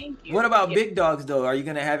 Thank you. What about big dogs though? Are you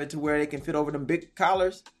gonna have it to where they can fit over them big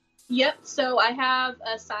collars? Yep. So I have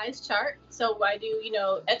a size chart. So I do,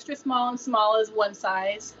 extra small and small is one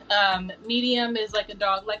size. Medium is like a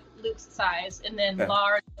dog like Luke's size, and then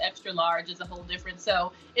large, extra large is a whole different.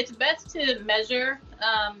 So it's best to measure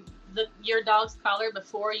your dog's collar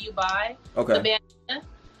before you buy the bandana,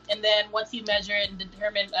 and then once you measure it and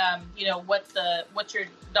determine, what your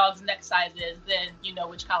dog's neck size is, then you know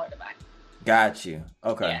which collar to buy. Got you.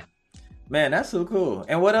 Okay. Yeah. Man, that's so cool.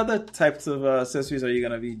 And what other types of accessories are you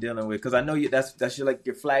gonna be dealing with? Because I know that's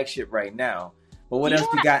your flagship right now. But what else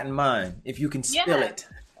you got in mind? If you can spill it.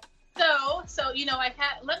 So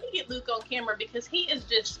let me get Luke on camera because he is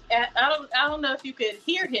just. I don't know if you could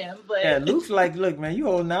hear him, but yeah, Luke's like, look, man, you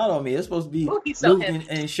holding out on me. It's supposed to be Luke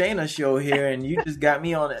and Shayna show here, and you just got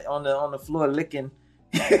me on the floor licking.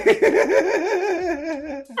 There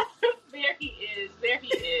he is.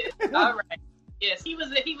 All right. Yes, he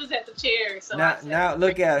was at the chair. So now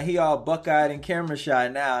look at him. He all buck-eyed and camera shy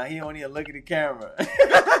now. He don't even look at the camera.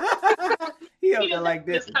 he up there like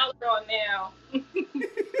this. His collar on now.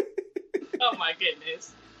 Oh my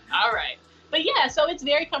goodness. All right. But yeah, so it's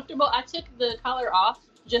very comfortable. I took the collar off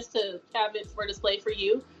just to have it for display for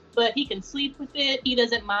you. But he can sleep with it. He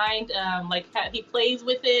doesn't mind. He plays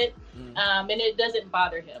with it. And it doesn't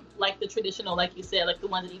bother him. Like the traditional, like you said, like the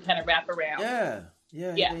ones that you kind of wrap around. Yeah.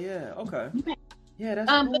 Okay. Yeah,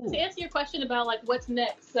 that's cool. But to answer your question about like what's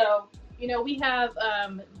next, so we have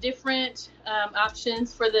different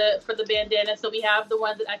options for the bandana. So we have the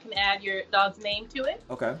ones that I can add your dog's name to it.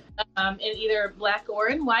 Okay. In either black or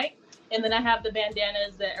in white, and then I have the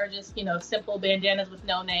bandanas that are just simple bandanas with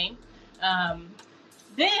no name.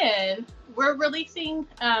 Then we're releasing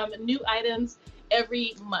new items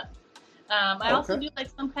every month. I also do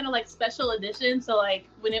like some kind of like special edition. So like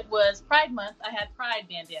when it was Pride Month, I had Pride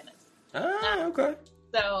bandanas. Okay.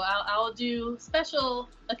 So I'll do special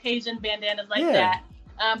occasion bandanas like that.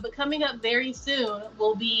 But coming up very soon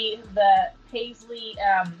will be the Paisley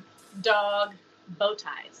dog bow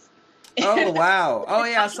ties. Oh wow! Oh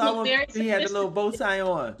yeah, I saw one. He had the little bow tie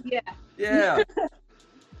on. Yeah.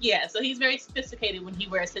 Yeah, so he's very sophisticated when he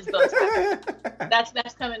wears his bow tie. That's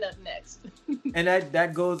coming up next. And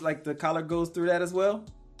that goes, like, the collar goes through that as well?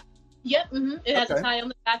 Yep. Mm-hmm. It has a tie on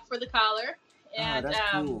the back for the collar. And that's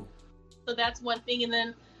cool. So that's one thing. And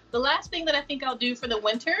then the last thing that I think I'll do for the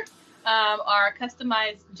winter are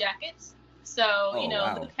customized jackets. So,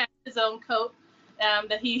 Luke has his own coat.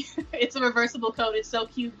 It's a reversible coat. It's so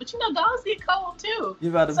cute. But dogs get cold too. You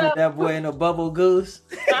about to put that boy in a bubble goose?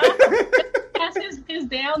 That's his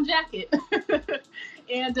down jacket.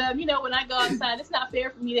 And when I go outside, it's not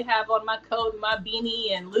fair for me to have on my coat and my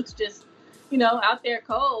beanie, and Luke's just out there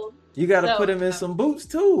cold. You got to put him in some boots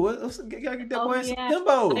too. You got to get that boy in some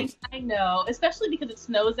Timbos. I know, especially because it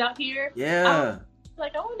snows out here. Yeah. I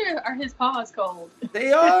wonder, are his paws cold?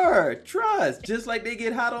 They are. Trust. Just like they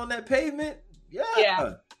get hot on that pavement. Yeah.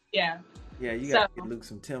 Yeah. Yeah, you got to get Luke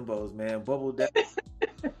some Timbos, man. Bubble that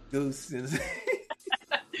goose. And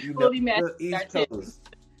we'll be mad. East Coast.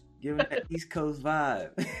 Give him that East Coast vibe.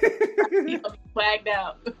 He'll be flagged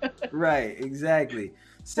out. Right, exactly.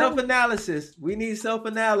 Self-analysis. We need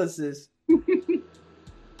self-analysis.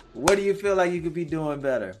 What do you feel like you could be doing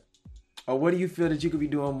better? Or what do you feel that you could be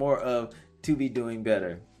doing more of to be doing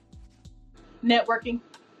better? Networking.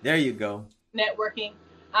 There you go. Networking.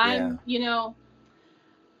 I'm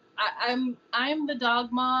the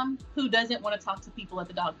dog mom who doesn't want to talk to people at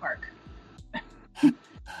the dog park.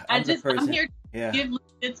 I'm here to give Luke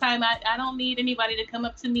a good time. I don't need anybody to come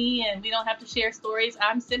up to me, and we don't have to share stories.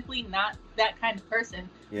 I'm simply not that kind of person.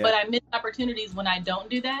 Yeah. But I miss opportunities when I don't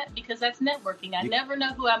do that because that's networking. I never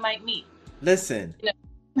know who I might meet. Listen,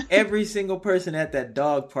 every single person at that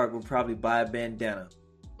dog park will probably buy a bandana.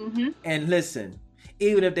 Mm-hmm. And listen,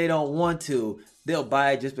 even if they don't want to, they'll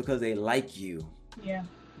buy it just because they like you. Yeah.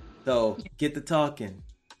 So get to talking.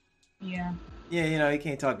 Yeah. Yeah, you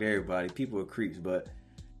can't talk to everybody. People are creeps, but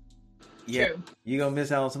True. You're going to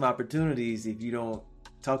miss out on some opportunities if you don't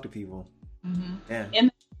talk to people. Mm-hmm. Yeah. And,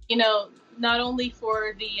 not only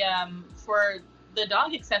for the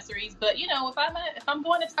dog accessories, but, if I'm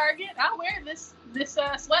going to Target, I'll wear this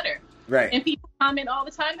sweater. Right. And people comment all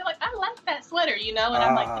the time. They're like, I like that sweater, and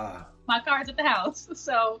I'm like, my car's at the house.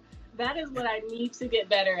 So that is what I need to get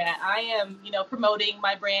better at. I am, promoting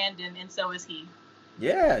my brand, and so is he.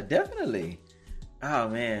 Yeah, definitely. Oh,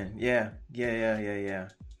 man. Yeah.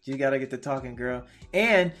 You got to get to talking, girl.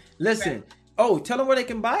 And listen. Right. Oh, tell them where they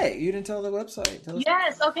can buy it. You didn't tell the website.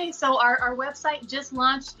 Yes. Okay. So our website just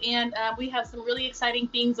launched, and we have some really exciting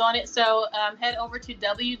things on it. So head over to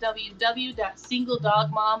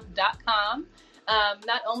www.singledogmom.com.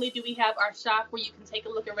 Not only do we have our shop where you can take a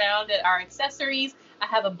look around at our accessories, I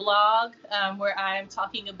have a blog where I'm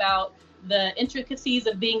talking about the intricacies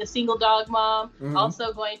of being a single dog mom. Mm-hmm.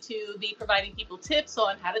 Also going to be providing people tips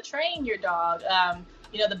on how to train your dog,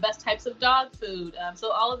 the best types of dog food.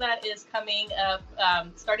 So all of that is coming up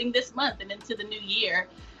starting this month and into the new year.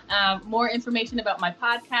 More information about my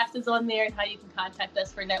podcast is on there and how you can contact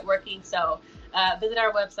us for networking. So visit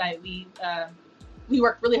our website. We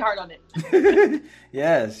worked really hard on it.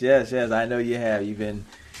 Yes. I know you have. You've been,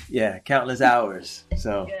 countless hours.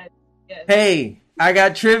 So, yes. Hey, I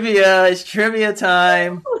got trivia. It's trivia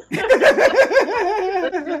time. Let's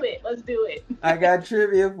do it. I got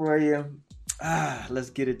trivia for you. Let's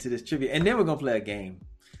get into this trivia. And then we're going to play a game.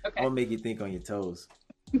 Okay. I'm going to make you think on your toes.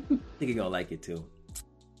 I think you're going to like it too.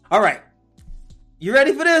 All right. You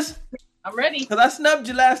ready for this? I'm ready. Because I snubbed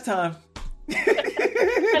you last time.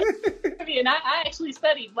 And I actually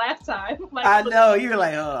studied last time. I know. You were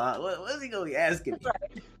like, what's he going to be asking me?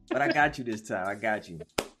 Right. But I got you this time. I got you.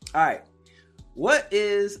 All right. What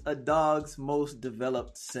is a dog's most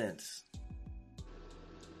developed sense?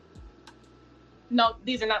 No,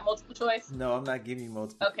 these are not multiple choice. No, I'm not giving you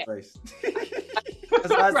multiple choice. That's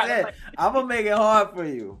what I said. Right. I'm going to make it hard for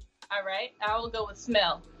you. All right. I will go with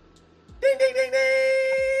smell. Ding, ding, ding,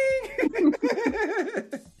 ding.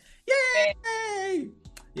 Yay!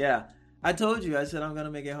 Yeah. I told you. I said I'm going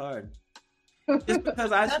to make it hard. Just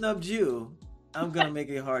because I snubbed you, I'm going to make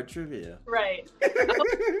it hard trivia. Right.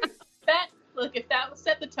 If that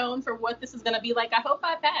set the tone for what this is going to be like, I hope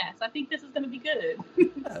I pass. I think this is going to be good.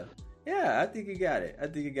 Yeah, I think you got it.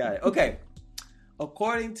 Okay.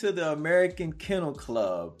 According to the American Kennel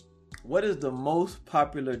Club, what is the most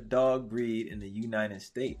popular dog breed in the United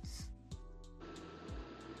States?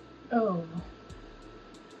 Oh.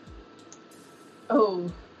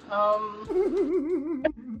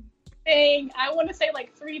 Dang, I want to say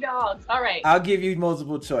like 3 dogs. All right. I'll give you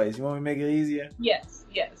multiple choice. You want me to make it easier? Yes.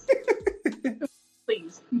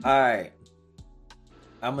 Please. All right.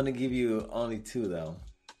 I'm going to give you only 2 though.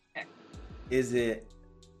 Okay. Is it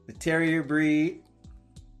the Terrier breed?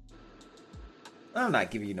 I'm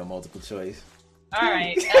not giving you no multiple choice. All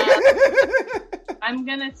right. I'm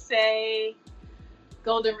going to say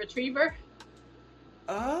Golden Retriever.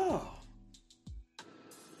 Oh.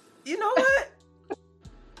 You know what?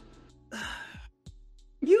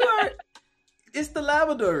 It's the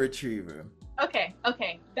Labrador Retriever. Okay. I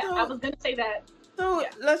was going to say that. So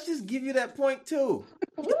Yeah. let's just give you that point too.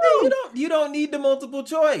 You don't need the multiple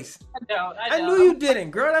choice. I I knew you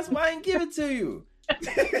didn't, girl. That's why I didn't give it to you.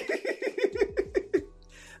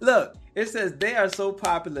 Look, it says they are so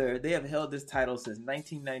popular. They have held this title since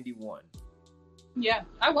 1991. Yeah,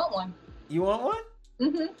 I want one. You want one?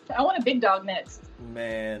 Mm-hmm. I want a big dog next.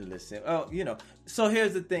 Man, listen. Oh, So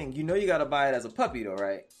here's the thing. You got to buy it as a puppy, though,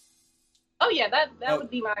 right? Oh yeah, that would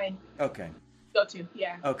be my go-to.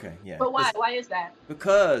 Yeah. Okay. Yeah. But why? Why is that?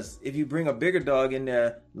 Because if you bring a bigger dog in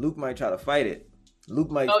there, Luke might try to fight it. Luke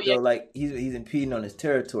might feel like he's impeding on his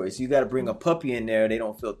territory. So you got to bring a puppy in there. They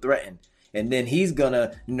don't feel threatened. And then he's going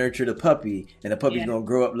to nurture the puppy. And the puppy's going to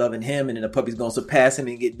grow up loving him. And then the puppy's going to surpass him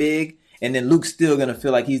and get big. And then Luke's still going to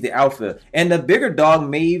feel like he's the alpha. And the bigger dog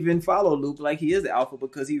may even follow Luke like he is the alpha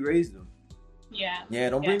because he raised him. Yeah. Yeah,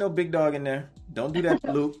 don't bring no big dog in there. Don't do that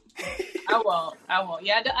to Luke. I won't.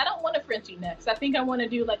 Yeah, I don't want a Frenchie next. I think I want to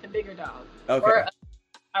do like a bigger dog. Okay. Or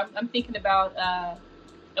I'm thinking about a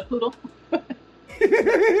poodle. I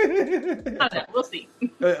don't know. We'll see.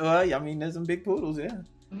 Well, I mean, there's some big poodles, yeah.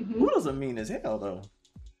 Mm-hmm. Poodles are mean as hell, though.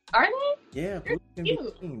 Are they? Yeah, poodles can be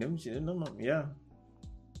mean. Yeah.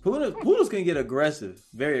 Poodles can get aggressive,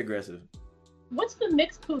 very aggressive. What's the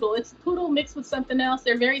mixed poodle? It's poodle mixed with something else.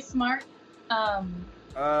 They're very smart. I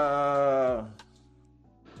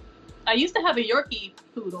used to have a Yorkie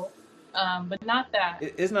poodle, but not that.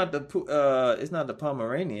 It's not the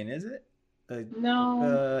Pomeranian, is it?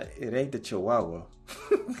 No. It ain't the Chihuahua.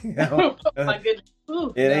 Oh my goodness.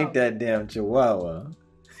 Ooh, it ain't that damn Chihuahua.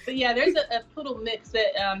 But yeah, there's a poodle mix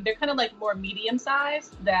that they're kind of like more medium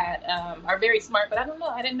sized that are very smart. But I don't know.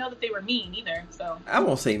 I didn't know that they were mean either. So I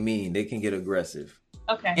won't say mean. They can get aggressive.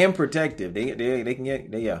 Okay. And protective. They can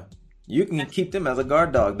get yeah. You can keep them as a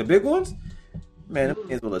guard dog. The big ones, man, them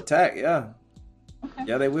things will attack. Yeah. Okay.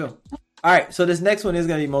 Yeah, they will. All right. So this next one is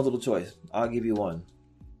gonna be multiple choice. I'll give you one.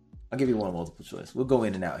 Multiple choice. We'll go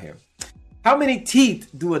in and out here. How many teeth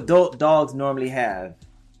do adult dogs normally have?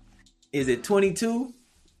 Is it 22?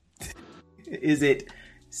 Is it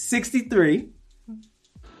 63?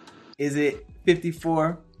 Is it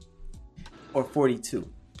 54? Or 42?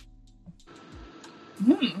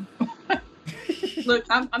 Look,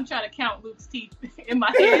 I'm trying to count Luke's teeth in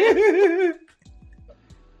my head.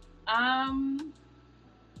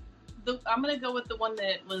 I'm gonna go with the one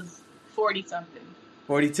that was 40 something.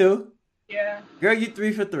 42? Yeah. Girl, you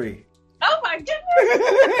 3 for 3. Oh my goodness!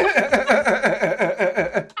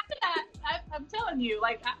 I'm telling you,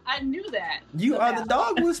 like I knew that. You are somehow. the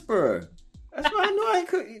dog whisperer. That's why I knew I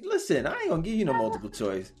could. Listen, I ain't gonna give you no multiple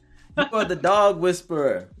choice. You are the dog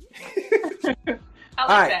whisperer. I like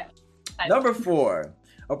Alright. that. Number 4.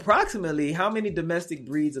 Approximately how many domestic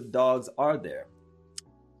breeds of dogs are there?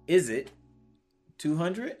 Is it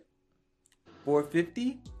 200,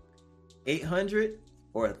 450, 800,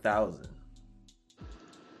 or 1,000?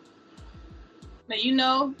 Now you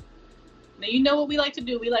know what we like to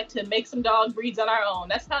do. We like to make some dog breeds on our own.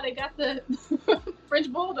 That's how they got the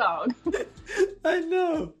French Bulldog. I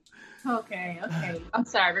know. Okay. I'm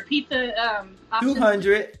sorry. Repeat the options.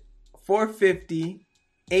 200, 450,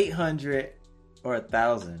 800, or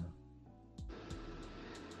 1,000.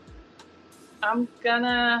 I'm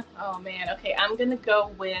gonna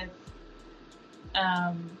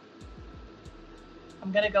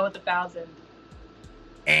go with 1,000.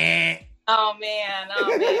 Oh man.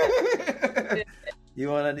 You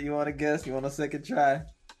wanna guess? You want a second try?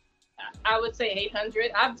 I would say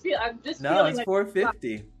 800. I'm just No, feeling it's like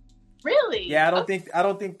 450. Really? Yeah, I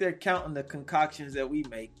don't think they're counting the concoctions that we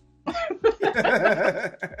make.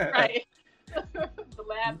 Right. The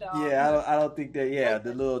lab dog. Yeah, I don't think they're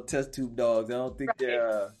the little test tube dogs. I don't think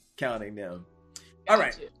they're counting them. All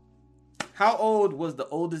right. Gotcha. How old was the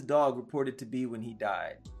oldest dog reported to be when he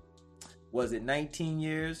died? Was it 19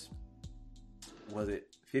 years? Was it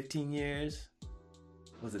 15 years?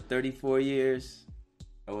 Was it 34 years?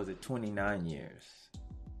 Or was it 29 years?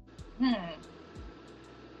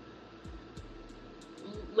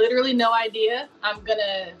 Literally no idea.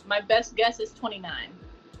 My best guess is 29.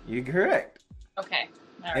 You're correct. Okay.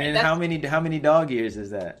 All right. And then how many dog years is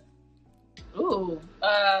that? Ooh.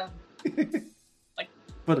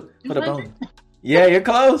 For the bone. Yeah, you're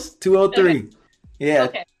close. 203. Okay. Yeah.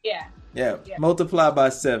 Okay. Yeah. Multiply by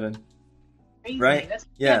 7. Crazy. Right?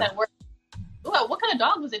 That works. Ooh, what kind of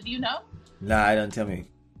dog was it? Do you know? Nah, it doesn't tell me.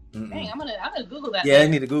 Dang, I'm gonna Google that. Yeah, I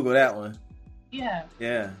need to Google that one. Yeah.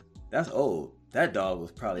 Yeah. That's old. That dog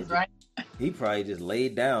was probably That's right. He probably just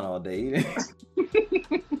laid down all day.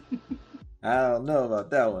 I don't know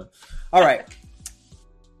about that one. All right.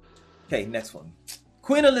 Okay, next one.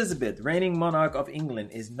 Queen Elizabeth, reigning monarch of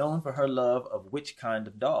England, is known for her love of which kind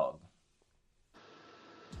of dog?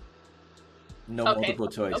 No multiple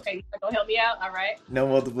choice. Okay, you're gonna help me out. All right. No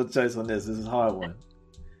multiple choice on this. This is a hard one.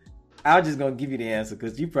 I'm just gonna give you the answer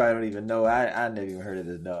because you probably don't even know. I never even heard of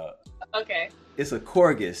this dog. Okay. It's a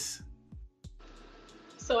Corgis.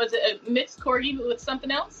 So is it a mixed corgi with something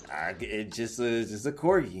else? It's just a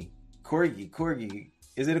corgi. Corgi.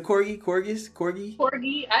 Is it a corgi? Corgi?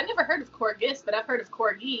 Corgi. I never heard of corgis, but I've heard of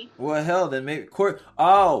corgi. Well, hell, then maybe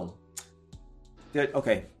Oh.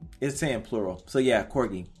 Okay. It's saying plural. So yeah,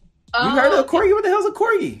 corgi. You heard of a corgi? What the hell's a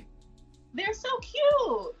corgi? They're so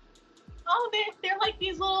cute. Oh, they're like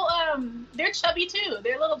these little they're chubby too.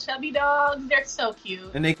 They're little chubby dogs. They're so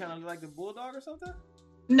cute. And they kind of look like the bulldog or something?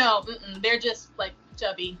 No, they're just like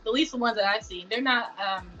chubby. At least the ones that I've seen. They're not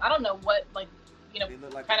I don't know what they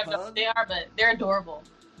look like kind a of pug? dog they are, but they're adorable.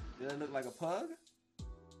 Do they look like a pug?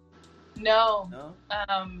 No. I'd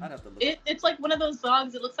have to look. It's like one of those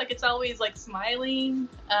dogs. It looks like it's always like smiling.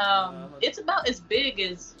 It's about as big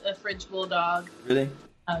as a French bulldog. Really?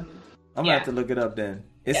 I'm gonna have to look it up then.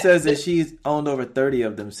 It says that she's owned over 30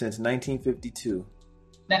 of them since 1952.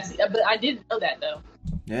 But I didn't know that though.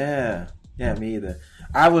 Yeah, me either.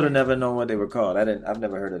 I would have never known what they were called. I've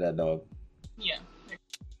never heard of that dog. Yeah.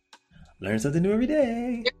 Learn something new every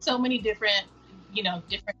day. There's so many different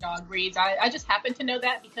dog breeds. I just happen to know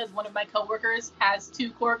that because one of my coworkers has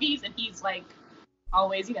 2 corgis and he's like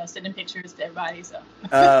always, sending pictures to everybody. So.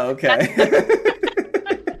 Oh,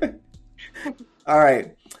 okay. All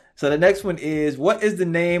right. So the next one is, what is the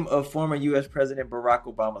name of former U.S. President Barack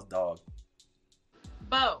Obama's dog?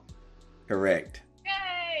 Bo. Correct.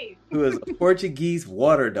 Yay! Who is a Portuguese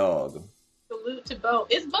water dog. Salute to Bo.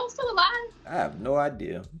 Is Bo still alive? I have no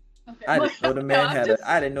idea. Okay. I didn't know the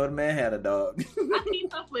man had a dog. I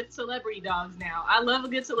keep up with celebrity dogs now. I love a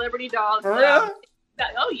good celebrity dog. For real?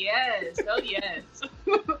 Oh yes.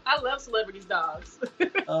 I love celebrities' dogs.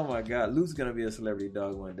 Oh my God, Luke's gonna be a celebrity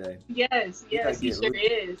dog one day. Yes, he sure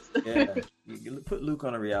is. Yeah, you put Luke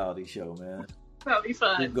on a reality show, man. That'll be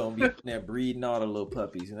fun. Luke gonna be in there breeding all the little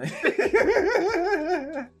puppies.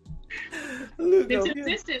 Luke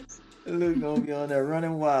gonna be on there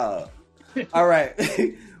running wild. All right,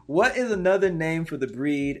 what is another name for the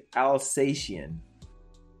breed Alsatian?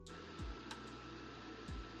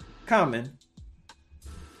 Common.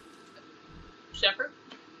 Shepherd?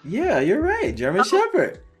 Yeah, you're right. German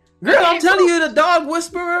Shepherd. Girl, I'm telling you, the dog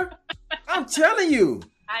whisperer. I'm telling you.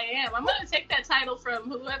 I am. I'm gonna take that title from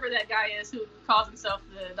whoever that guy is who calls himself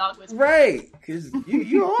the dog whisperer. Right, because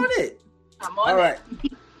you on it. I'm on All right.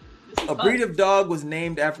 it. A breed of dog was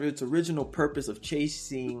named after its original purpose of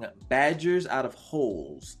chasing badgers out of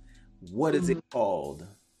holes. What is it called?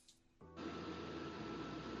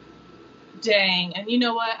 Dang. And you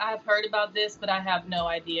know what? I've heard about this, but I have no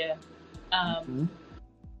idea.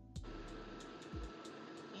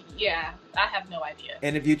 Yeah, I have no idea.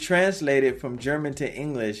 And if you translate it from German to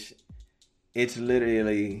English, it's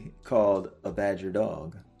literally called a badger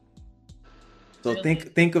dog. So Really?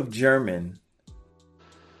 think of German.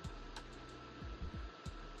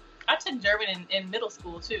 I took German in middle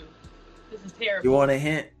school too. This is terrible. You want a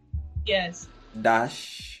hint? Yes.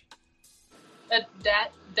 Dash.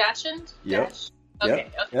 Dachshund? Yep. Dash?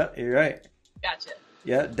 Okay. Yep, you're right. Gotcha.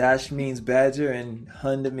 Yeah, dash means badger and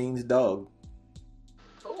hund means dog.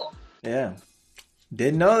 Cool. Yeah.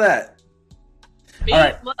 Didn't know that. Me, All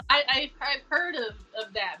right. Well, I've heard of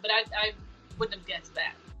that, but I wouldn't have guessed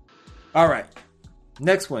that. All right.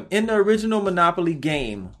 Next one. In the original Monopoly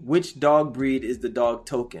game, which dog breed is the dog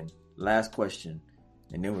token? Last question.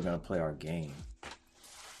 And then we're going to play our game.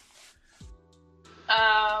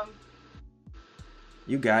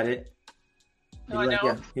 You got it. No, I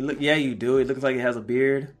don't. Yeah, you do. It looks like it has a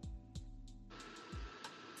beard.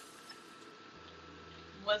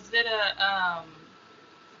 Was it a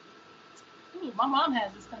Ooh, my mom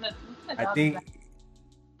has this kind of. I think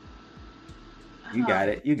you got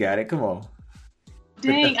it. You got it. Come on.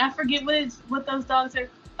 Dang, I forget what those dogs are.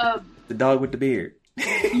 The dog with the beard.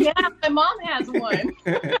 Yeah, my mom has one.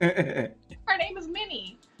 Her name is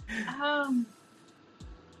Minnie.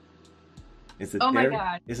 It's a Oh my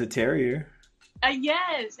God. It's a terrier.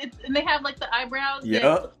 Yes, and they have like the eyebrows.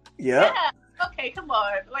 Yep. Yeah. Okay, come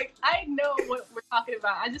on. Like I know what we're talking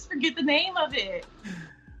about. I just forget the name of it.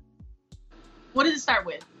 What does it start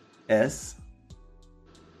with? S.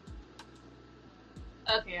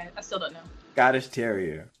 Okay, I still don't know. Scottish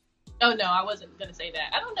Terrier. Oh no, I wasn't gonna say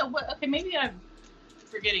that. I don't know what. Okay, maybe I'm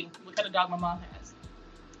forgetting what kind of dog my mom has.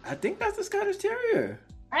 I think that's the Scottish Terrier.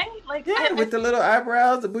 Right? Like Yeah, with the little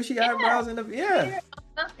eyebrows, the bushy eyebrows, and the yeah.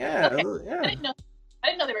 Okay. I didn't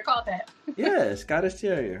know they were called that. Yeah, Scottish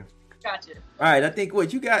Terrier. Gotcha. All right, I think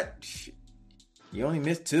what you got. You only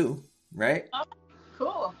missed 2, right? Oh,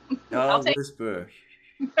 cool. Dog whisperer.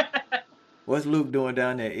 What's Luke doing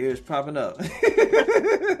down there? Ears popping up.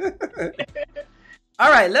 All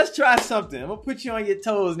right, let's try something. I'm gonna put you on your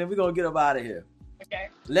toes, and then we're gonna get up out of here. Okay.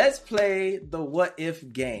 Let's play the what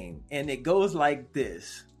if game, and it goes like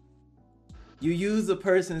this. You use a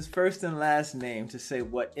person's first and last name to say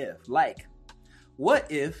what if. Like,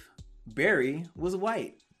 what if Barry was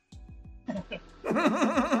white? Okay.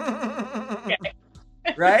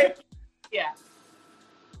 Right? Yeah.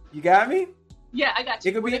 You got me? Yeah, I got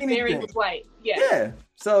you. It could What be if Barry anything. was white? Yeah. Yeah.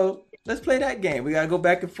 So let's play that game. We gotta go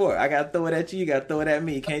back and forth. I gotta throw it at you. You gotta throw it at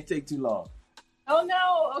me. It can't take too long. Oh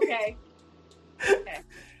no. Okay. Okay.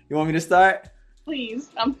 You want me to start? Please.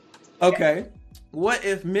 Okay. What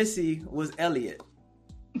if Missy was Elliot?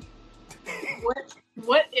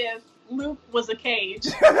 What if Luke was a cage?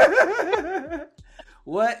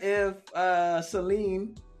 What if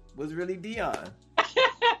Celine was really Dion?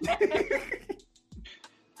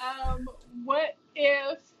 What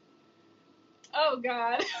if? Oh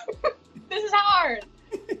God, this is hard.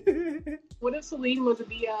 What if Celine was a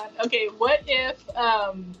Dion? Okay, what if?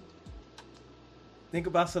 Think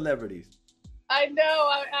about celebrities. I know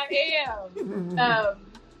I am.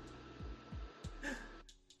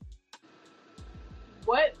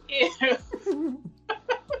 What if?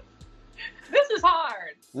 This is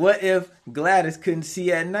hard. What if Gladys couldn't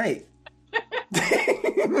see at night?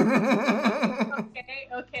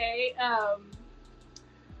 Okay.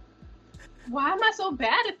 Why am I so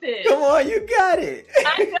bad at this? Come on, you got it.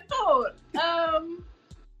 I know.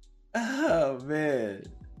 Oh man.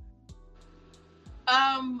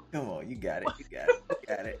 Come on, you got it. You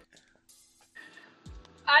got it.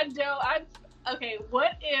 I know. Okay.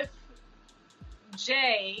 What if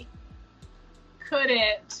Jay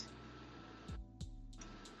couldn't?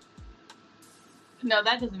 No,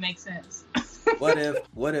 that doesn't make sense. What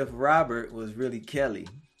if Robert was really Kelly?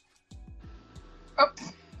 Oh.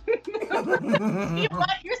 You know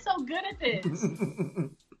what? You're so good at this.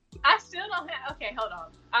 I still don't have. Okay, hold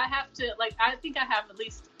on. I have to. I think I have at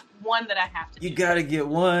least one that I have to. You gotta get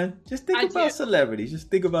one. Just think about celebrities. Just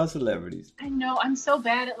think about celebrities. I know. I'm so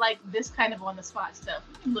bad at this kind of on the spot stuff.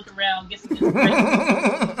 Look around, get some inspiration.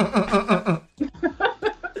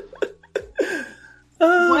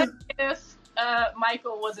 What if what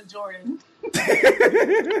Michael was a Jordan?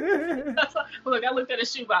 Look, I looked at a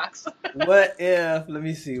shoebox. What if? Let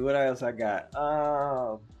me see. What else I got?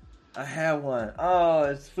 I have one. Oh,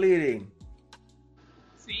 it's fleeting.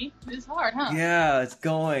 See, it's hard, huh? Yeah, it's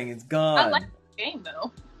going. It's gone. I like the game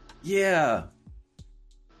though. Yeah.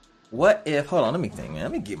 What if? Hold on. Let me think, man.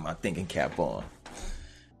 Let me get my thinking cap on.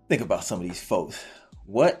 Think about some of these folks.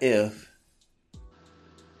 What if?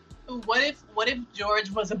 What if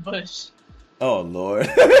George was a Bush? Oh Lord,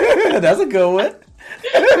 that's a good one.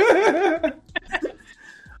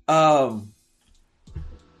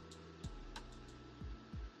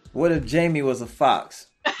 What if Jamie was a fox?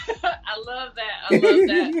 I love that.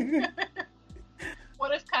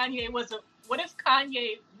 What if Kanye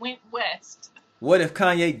went west? What if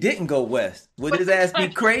Kanye didn't go west? Would his ass be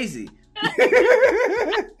crazy?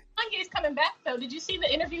 Kanye's coming back though. Did you see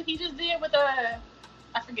the interview he just did with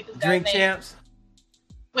I forget this guy's Drink name. Champs?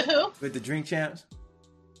 With who? With the Drink Champs?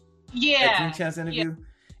 Yeah. That Drink Champs interview?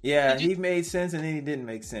 Yeah, he made sense and then he didn't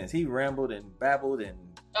make sense. He rambled and babbled and...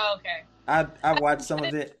 Oh, okay. I watched some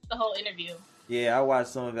of it. The whole interview. Yeah, I watched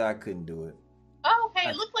some of it. I couldn't do it. Oh, okay.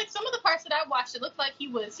 It looked like some of the parts that I watched, it looked like he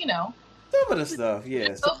was, Some of the stuff,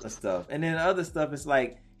 yeah, some of the stuff. And then the other stuff, it's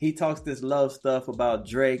like, he talks this love stuff about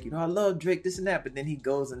Drake. I love Drake, this and that. But then he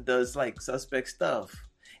goes and does, like, suspect stuff.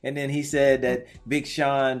 And then he said that Big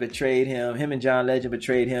Sean betrayed him. Him and John Legend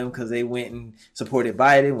betrayed him because they went and supported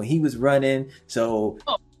Biden when he was running. So,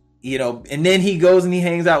 and then he goes and he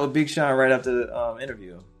hangs out with Big Sean right after the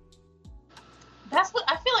interview. That's what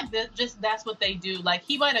I feel like. That's what they do. Like,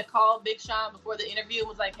 he might have called Big Sean before the interview and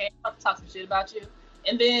was like, "Hey, I'll talk some shit about you,"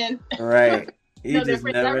 and then right, you just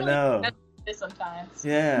never really know. Sometimes,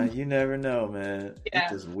 yeah, you never know, man. Yeah.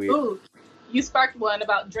 It's just weird. Ooh, you sparked one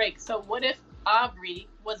about Drake. So, what if Aubrey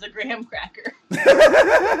was a graham cracker?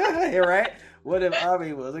 You're right. What if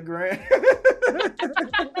Aubrey was a graham?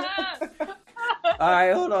 All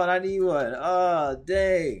right, hold on. I need one. Oh,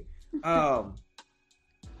 dang.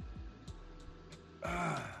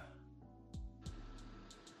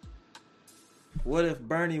 What if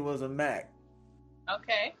Bernie was a Mac?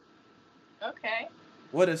 Okay.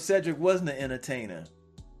 What if Cedric wasn't an entertainer?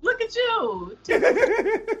 Look at you.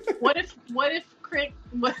 What if Chris?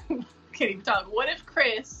 Can't even talk. What if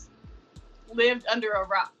Chris lived under a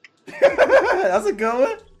rock? That's a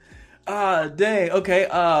good one. Dang. Okay.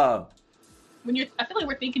 I feel like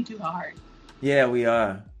we're thinking too hard. Yeah, we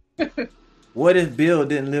are. What if Bill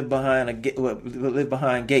didn't live behind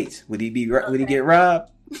gates? Would he get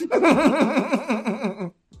robbed?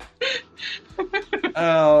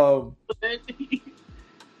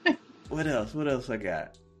 What else I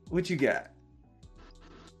got? What you got?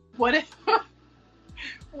 What if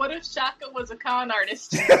Shaka was a con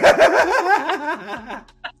artist?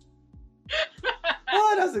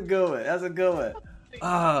 Oh, that's a good one.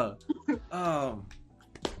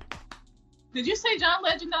 Did you say John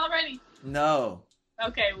Legend already? No.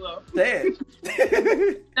 Okay, well. Say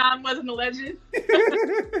it. John wasn't a legend.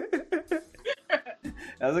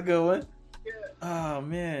 That's a good one. Yeah. Oh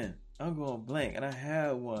man, I'm going blank, and I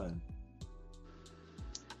had one.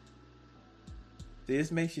 See,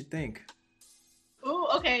 this makes you think. Ooh,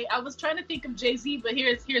 okay. I was trying to think of Jay-Z, but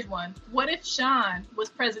here's one. What if Sean was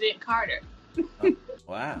President Carter? Oh,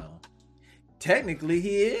 wow. Technically,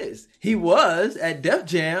 he is. He was at Def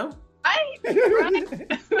Jam. Right.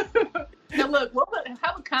 Now look,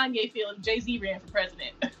 how would Kanye feel if Jay-Z ran for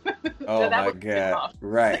president? Oh my God!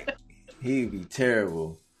 Right, he'd be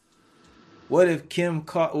terrible. What if Kim's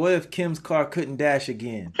car couldn't dash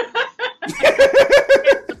again?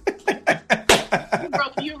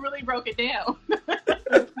 You really broke it down.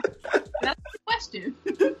 That's the question.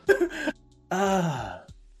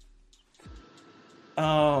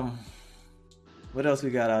 What else we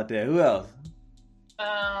got out there? Who else?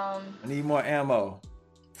 I need more ammo.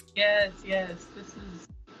 Yes. This is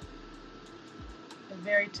a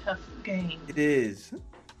very tough game. It is.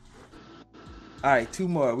 All right, 2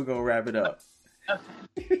 more. We're gonna wrap it up.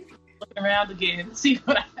 Okay. Looking around again. See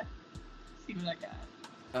what I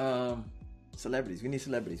got. Celebrities. We need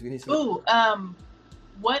celebrities. Ooh.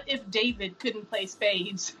 What if David couldn't play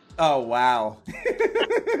spades? Oh wow.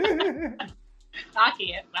 I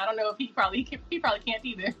can't. I don't know if he probably can't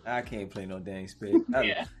either. I can't play no dang spade.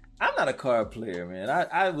 Yeah. I'm not a card player, man.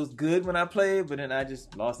 I was good when I played, but then I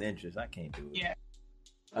just lost interest. I can't do it. Yeah.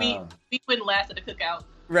 We wouldn't last at the cookout.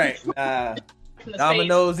 Right.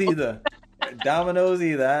 Dominoes either.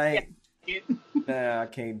 I ain't. I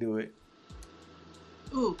can't do it.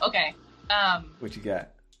 Ooh, okay. What you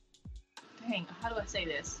got? Dang, how do I say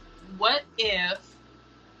this? What if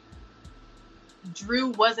Drew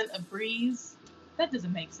wasn't a Breeze? That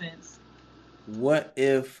doesn't make sense. What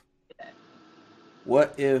if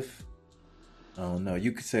I don't know,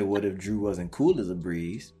 you could say what if Drew wasn't cool as a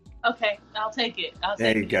breeze? Okay, I'll take it.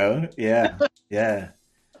 There you go. Yeah. Yeah.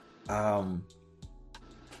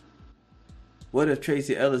 What if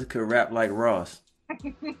Tracy Ellis could rap like Ross? And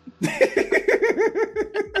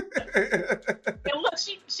look,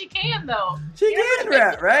 she can though. She can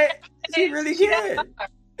rap, right? She really can.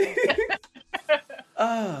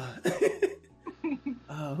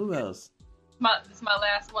 Who else? This is my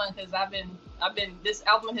last one because I've been this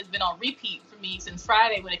album has been on repeat for me since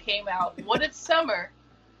Friday when it came out. What if Summer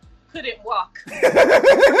couldn't walk?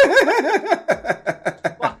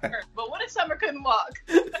 But what if Summer couldn't walk?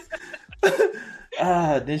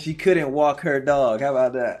 Then she couldn't walk her dog. How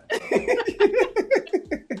about that?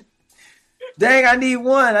 Dang, I need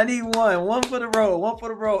one. One for the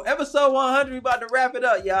road. Episode 100, we about to wrap it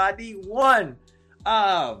up, y'all. I need one.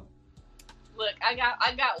 Look, I got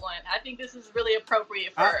one. I think this is really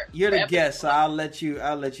appropriate for you're the episode guest, so I'll let you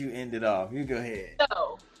end it off. You go ahead.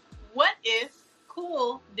 So, what if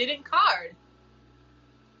Cool didn't card?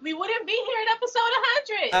 We wouldn't be here at episode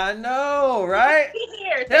 100. I know, right?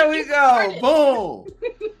 Here. There we go. Boom.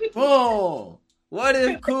 Boom. What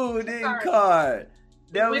if Cool didn't card?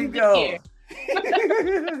 There we go.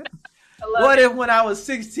 What if when I was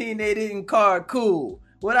 16 they didn't card Cool?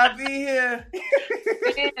 Would I be here?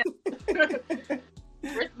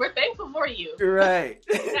 We're thankful for you. Right.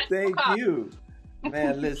 Thank you.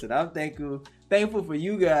 Man, listen, I'm thankful for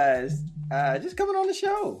you guys just coming on the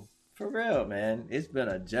show. For real, man. It's been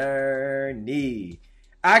a journey.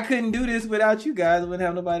 I couldn't do this without you guys. I wouldn't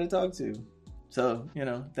have nobody to talk to. So,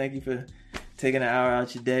 thank you for taking an hour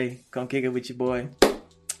out your day. Come kick it with your boy.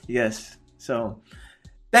 Yes. So,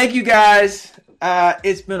 thank you guys.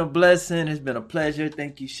 It's been a blessing. It's been a pleasure.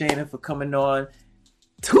 Thank you, Shayna, for coming on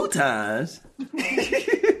 2 times.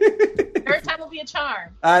 Third time will be a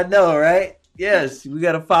charm. I know, right? Yes, we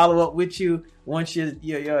got to follow up with you once your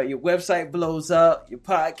website blows up, your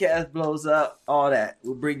podcast blows up, all that.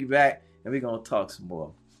 We'll bring you back, and we're going to talk some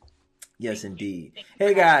more. Yes, indeed.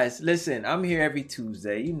 Hey, guys, listen, I'm here every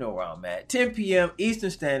Tuesday. You know where I'm at. 10 p.m.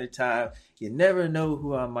 Eastern Standard Time. You never know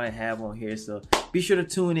who I might have on here, so be sure to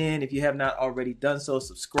tune in. If you have not already done so,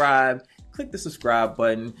 subscribe. Click the subscribe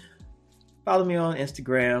button. Follow me on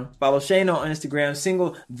Instagram. Follow Shayna on Instagram.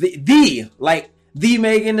 Single the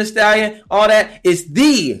Megan Thee Stallion. All that. It's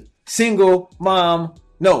the single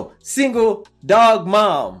dog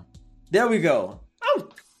mom. There we go.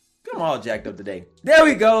 I'm all jacked up today. There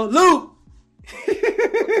we go. Luke.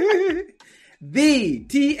 The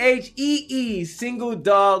THEE single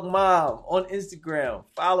dog mom on Instagram.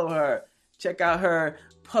 Follow her. Check out her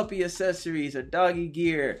puppy accessories, her doggy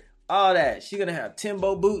gear, all that. She's gonna have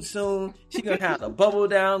Timbo boots soon. She's gonna have the bubble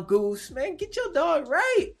down goose. Man, get your dog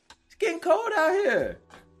right. It's getting cold out here.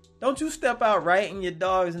 Don't you step out right and your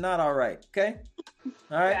dog is not all right. Okay?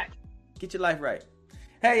 All right? Get your life right.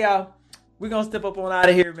 Hey, y'all. We're going to step up on out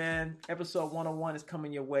of here, man. Episode 101 is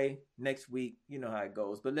coming your way next week. You know how it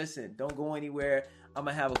goes. But listen, don't go anywhere. I'm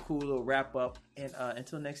going to have a cool little wrap up. And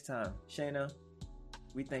until next time, Shayna,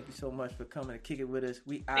 we thank you so much for coming to kick it with us.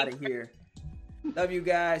 We out of here. Love you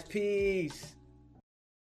guys. Peace.